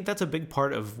 And I think that's a big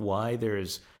part of why there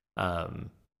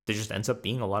just ends up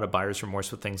being a lot of buyer's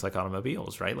remorse with things like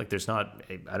automobiles, right? Like there's not,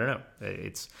 I don't know.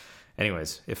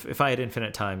 Anyways, if I had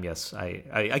infinite time, yes,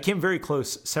 I came very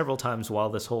close several times while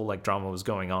this whole like drama was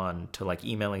going on to like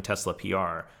emailing Tesla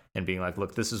PR and being like,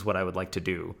 look, this is what I would like to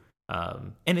do.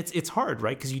 And it's hard,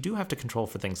 right? Because you do have to control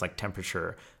for things like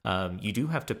temperature. You do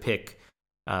have to pick,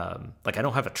 like I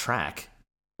don't have a track,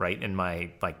 right, in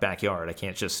my like backyard. I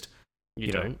can't just,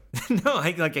 you don't? No,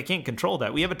 I can't control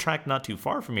that. We have a track not too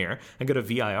far from here. I go to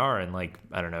VIR and like,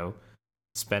 I don't know,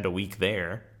 spend a week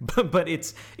there. But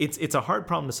it's a hard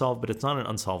problem to solve, but it's not an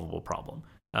unsolvable problem.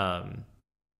 And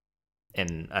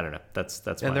I don't know. That's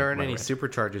and there aren't any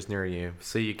superchargers near you,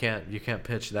 so you can't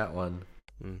pitch that one.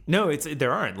 No,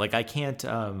 there aren't. Like I can't.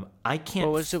 Well,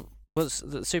 was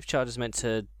the supercharger's meant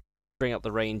to bring up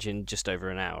the range in just over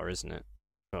an hour, isn't it?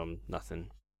 From nothing.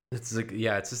 It's like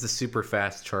it's just a super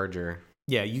fast charger.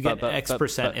 Yeah, you get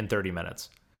X% in 30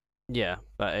 minutes. Yeah,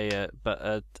 but in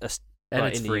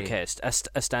the UK,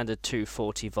 a standard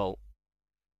 240 volt.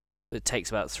 It takes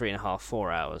about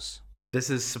 3.5-4 hours. This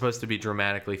is supposed to be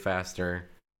dramatically faster.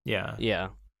 Yeah. Yeah.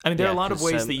 I mean, there are a lot of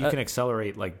ways that you can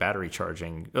accelerate like battery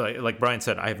charging. Like Brian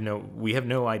said, we have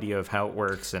no idea of how it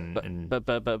works,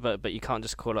 but you can't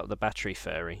just call up the battery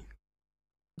fairy.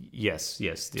 Yes,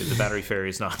 the battery fairy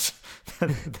is not.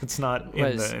 That's not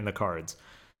in the cards.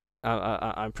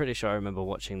 I'm pretty sure I remember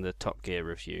watching the Top Gear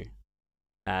review,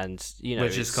 and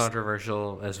which is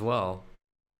controversial as well.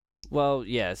 Well,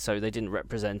 yeah, so they didn't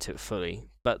represent it fully,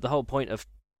 but the whole point of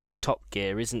Top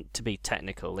Gear isn't to be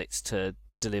technical; it's to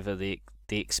deliver the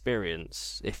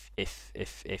experience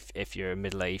if you're a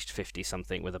middle-aged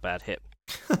 50-something with a bad hip.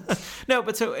 No,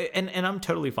 but so and I'm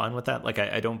totally fine with that. Like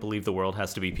I don't believe the world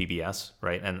has to be PBS,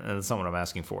 right? And that's not what I'm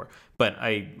asking for. But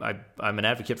I'm an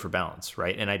advocate for balance,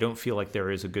 right? And I don't feel like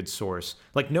there is a good source.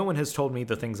 Like no one has told me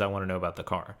the things I want to know about the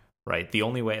car, right? The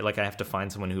only way, like I have to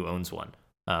find someone who owns one,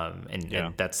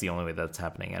 and that's the only way that's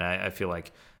happening. And I feel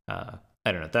like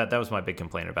I don't know. That was my big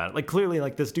complaint about it. Like clearly,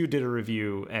 like this dude did a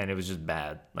review and it was just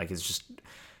bad. Like it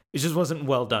just wasn't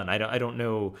well done. I don't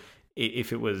know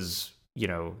if it was,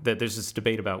 that there's this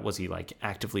debate about was he like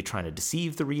actively trying to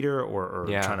deceive the reader or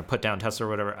trying to put down Tesla or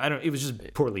whatever. It was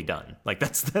just poorly done. Like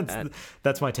that's my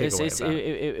takeaway about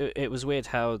it. It was weird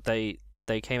how they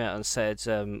came out and said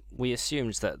we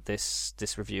assumed that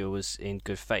this reviewer was in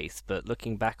good faith, but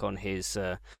looking back on his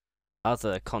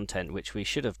other content, which we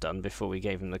should have done before we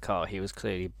gave him the car, he was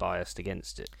clearly biased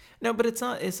against it. No, but it's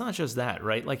not just that,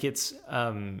 right? Like it's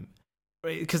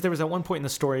because there was at one point in the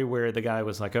story where the guy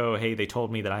was like, oh, hey, they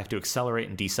told me that I have to accelerate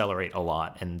and decelerate a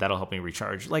lot and that'll help me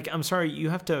recharge. Like, I'm sorry, you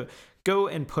have to go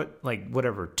and put like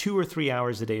whatever 2 or 3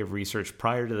 hours a day of research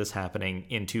prior to this happening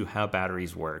into how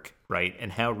batteries work, right?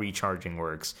 And how recharging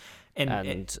works.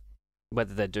 And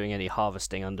whether they're doing any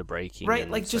harvesting, under braking, right?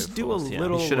 Like just do a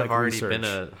little. You should have already research. Been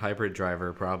a hybrid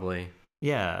driver, probably.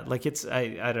 Yeah, like it's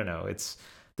I don't know.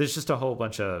 There's just a whole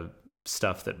bunch of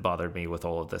stuff that bothered me with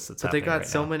all of this. But they got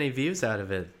so many views out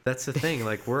of it. That's the thing.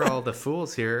 Like we're all the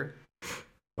fools here,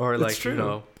 or That's like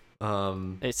true.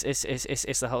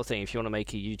 It's the whole thing. If you want to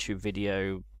make a YouTube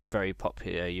video very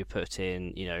popular, you put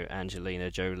in Angelina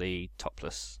Jolie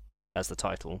topless as the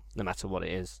title, no matter what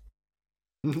it is.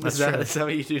 Is that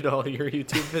what you do to all your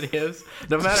YouTube videos?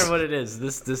 No matter what it is,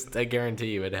 this I guarantee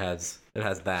you it has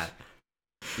that.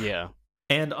 Yeah.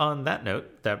 And on that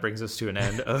note, that brings us to an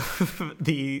end of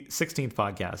the 16th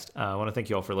podcast. I want to thank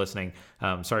you all for listening.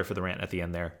 Sorry for the rant at the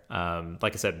end there.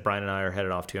 Like I said, Brian and I are headed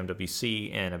off to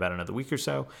MWC in about another week or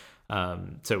so.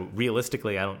 So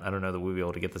realistically, I don't know that we'll be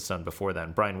able to get this done before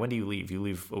then. Brian, when do you leave? You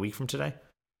leave a week from today?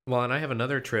 Well, and I have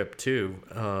another trip too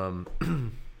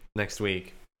next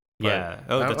week. Yeah.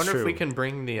 I wonder if we can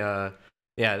bring the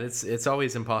it's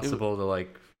always impossible to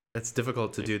like, it's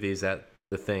difficult to do these at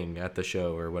the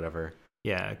show or whatever.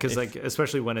 Yeah, because like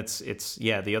especially when it's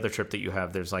the other trip that you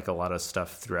have, there's like a lot of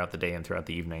stuff throughout the day and throughout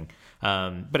the evening.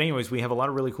 But anyways, we have a lot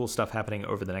of really cool stuff happening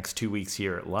over the next 2 weeks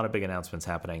here. A lot of big announcements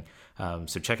happening.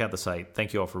 So check out the site.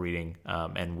 Thank you all for reading,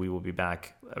 and we will be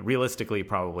back realistically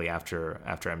probably after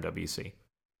MWC.